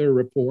seeing on their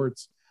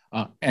reports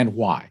and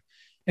why.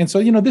 And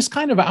so, this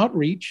kind of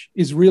outreach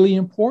is really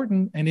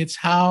important, and it's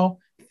how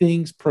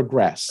things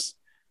progress.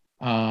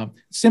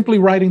 Simply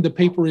writing the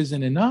paper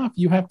isn't enough.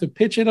 You have to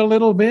pitch it a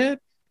little bit,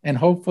 and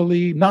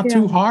hopefully not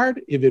too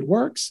hard if it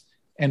works,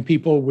 and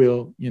people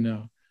will,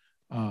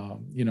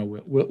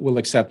 will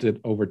accept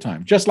it over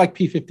time. Just like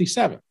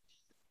P57,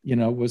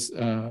 was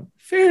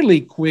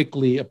fairly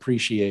quickly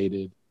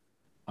appreciated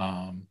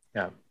and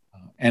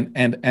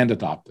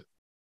adopted.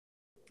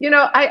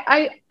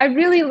 I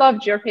really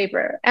loved your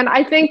paper, and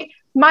I think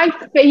my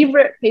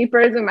favorite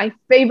papers and my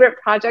favorite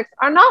projects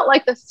are not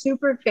like the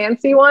super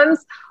fancy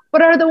ones,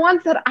 but are the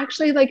ones that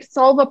actually like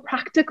solve a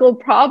practical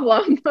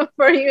problem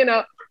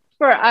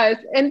for us.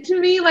 And to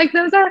me, like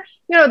those are,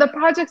 the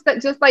projects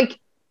that just like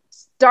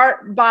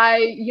start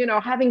by,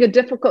 having a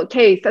difficult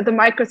case at the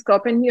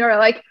microscope, and you're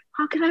like,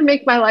 how can I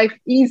make my life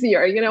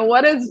easier?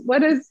 What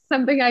is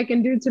something I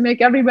can do to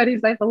make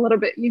everybody's life a little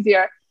bit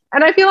easier?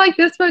 And I feel like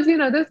this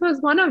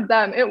was one of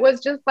them. It was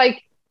just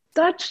like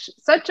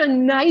such a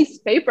nice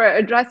paper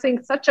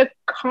addressing such a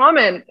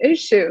common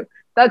issue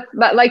that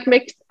like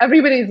makes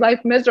everybody's life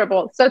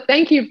miserable. So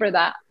thank you for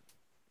that.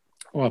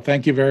 Well,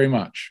 thank you very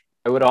much.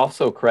 I would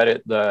also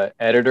credit the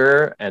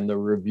editor and the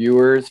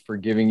reviewers for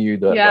giving you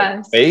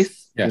the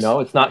space. Yes.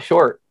 It's not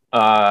short.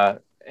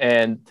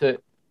 And to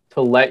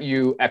let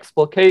you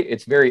explicate,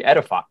 it's very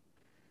edifying.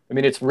 I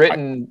mean, it's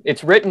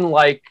written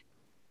like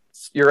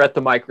you're at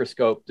the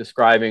microscope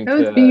describing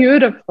to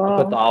beautiful.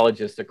 a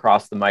pathologist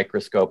across the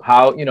microscope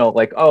how,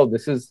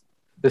 this is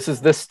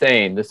this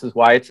stain. This is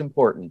why it's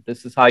important.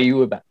 This is how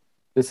you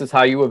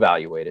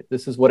evaluate it.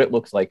 This is what it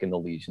looks like in the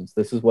lesions.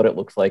 This is what it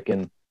looks like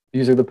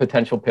these are the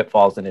potential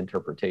pitfalls in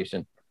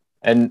interpretation.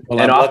 And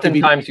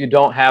oftentimes you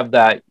don't have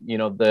that,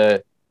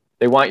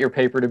 they want your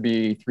paper to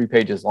be 3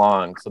 pages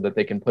long so that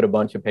they can put a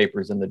bunch of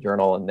papers in the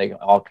journal and they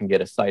all can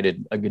get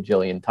cited a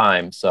gajillion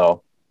times.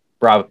 So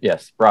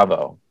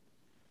bravo.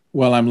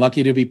 Well, I'm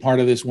lucky to be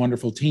part of this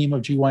wonderful team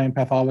of GYN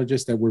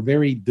pathologists that were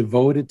very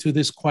devoted to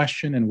this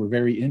question and were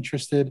very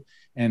interested.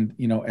 And,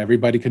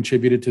 everybody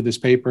contributed to this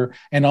paper.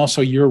 And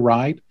also, you're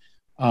right.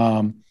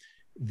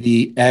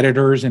 The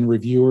editors and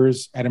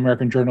reviewers at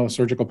American Journal of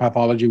Surgical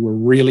Pathology were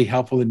really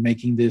helpful in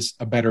making this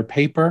a better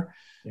paper.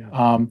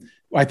 Yeah.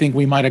 I think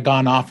we might have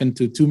gone off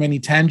into too many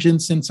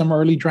tangents in some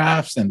early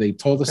drafts, and they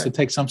told us to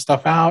take some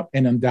stuff out.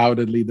 And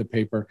undoubtedly, the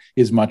paper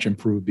is much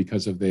improved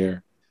because of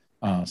their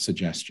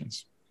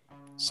suggestions.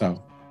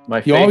 So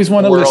you always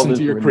want to listen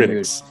to your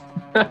critics.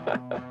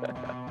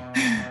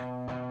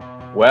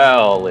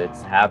 Well,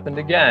 it's happened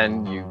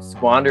again. You've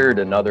squandered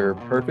another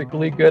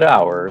perfectly good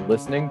hour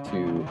listening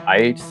to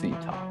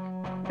IHC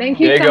Talk. Thank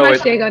you so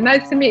much, Diego.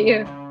 Nice to meet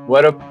you.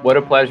 What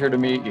a pleasure to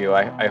meet you.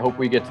 I hope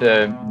we get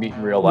to meet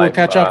in real life.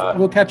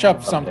 We'll catch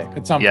up someday.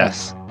 At some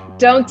yes. point.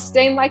 Don't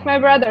stain like my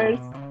brothers.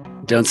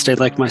 Don't stain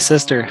like my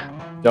sister.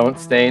 Don't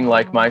stain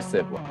like my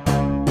sibling.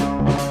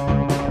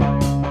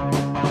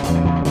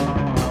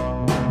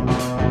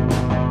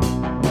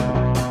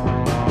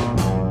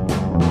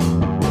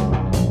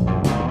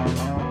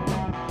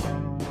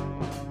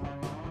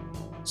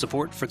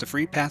 Support for the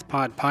Free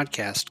PathPod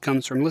podcast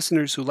comes from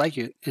listeners who like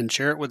it and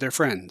share it with their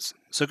friends.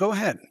 So go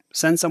ahead,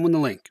 send someone the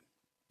link.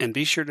 And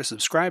be sure to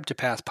subscribe to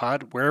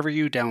PathPod wherever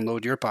you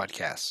download your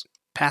podcasts.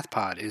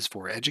 PathPod is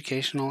for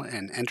educational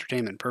and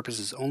entertainment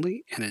purposes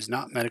only and is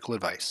not medical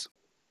advice.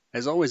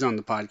 As always on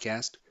the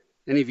podcast,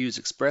 any views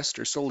expressed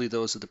are solely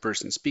those of the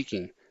person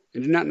speaking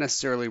and do not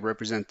necessarily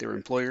represent their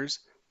employers,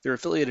 their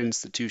affiliated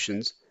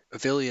institutions,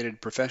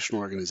 affiliated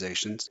professional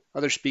organizations,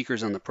 other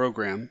speakers on the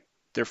program,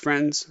 their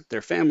friends,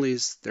 their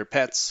families, their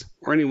pets,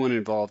 or anyone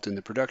involved in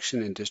the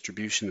production and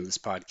distribution of this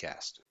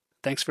podcast.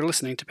 Thanks for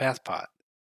listening to PathPod.